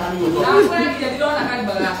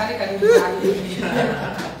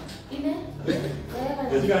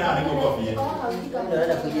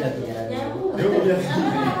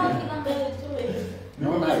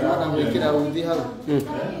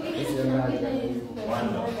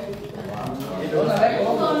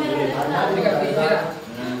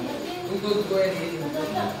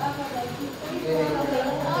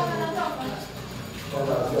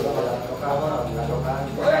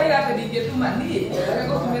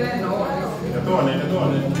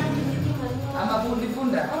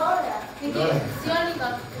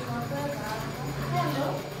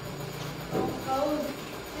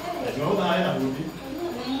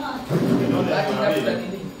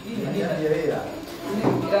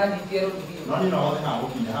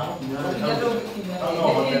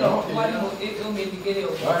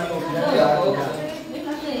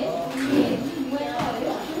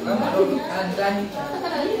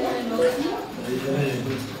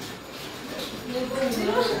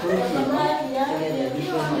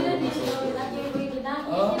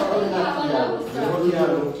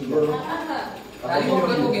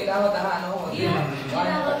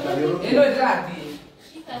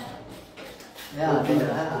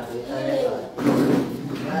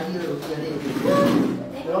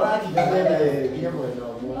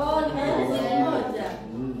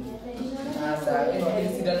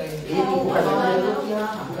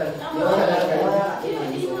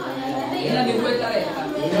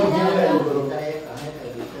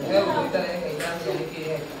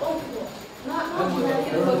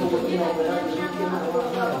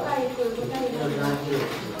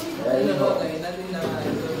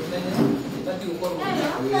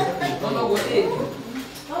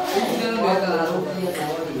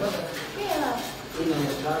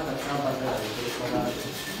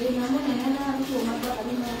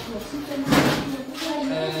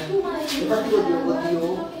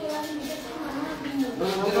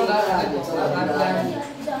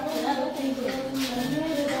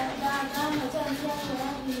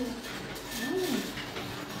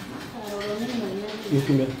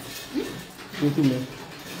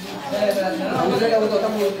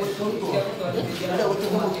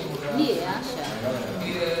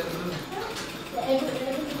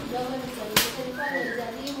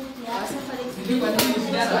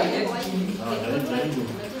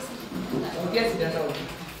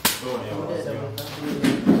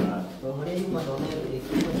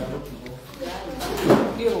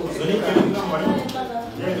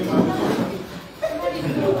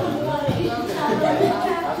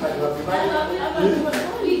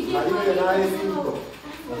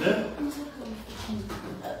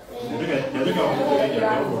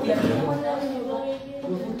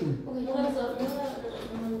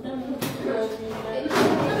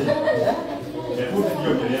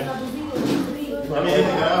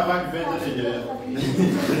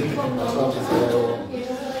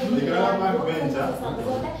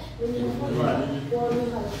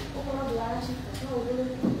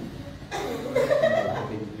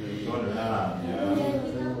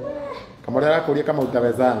 Kamore arakuria kama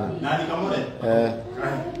utawezana. Nani Kamore?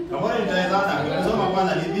 Kamore nitawezana. Nimesoma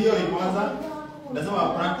kwanza ni theory kwanza. Nasema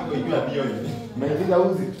practical ijua theory. Umepiga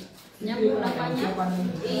uzi? Nyambo unafanya?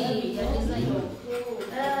 Ya design.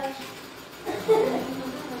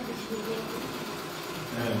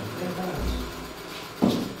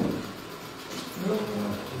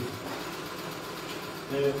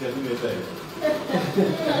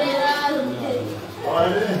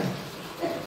 Olha.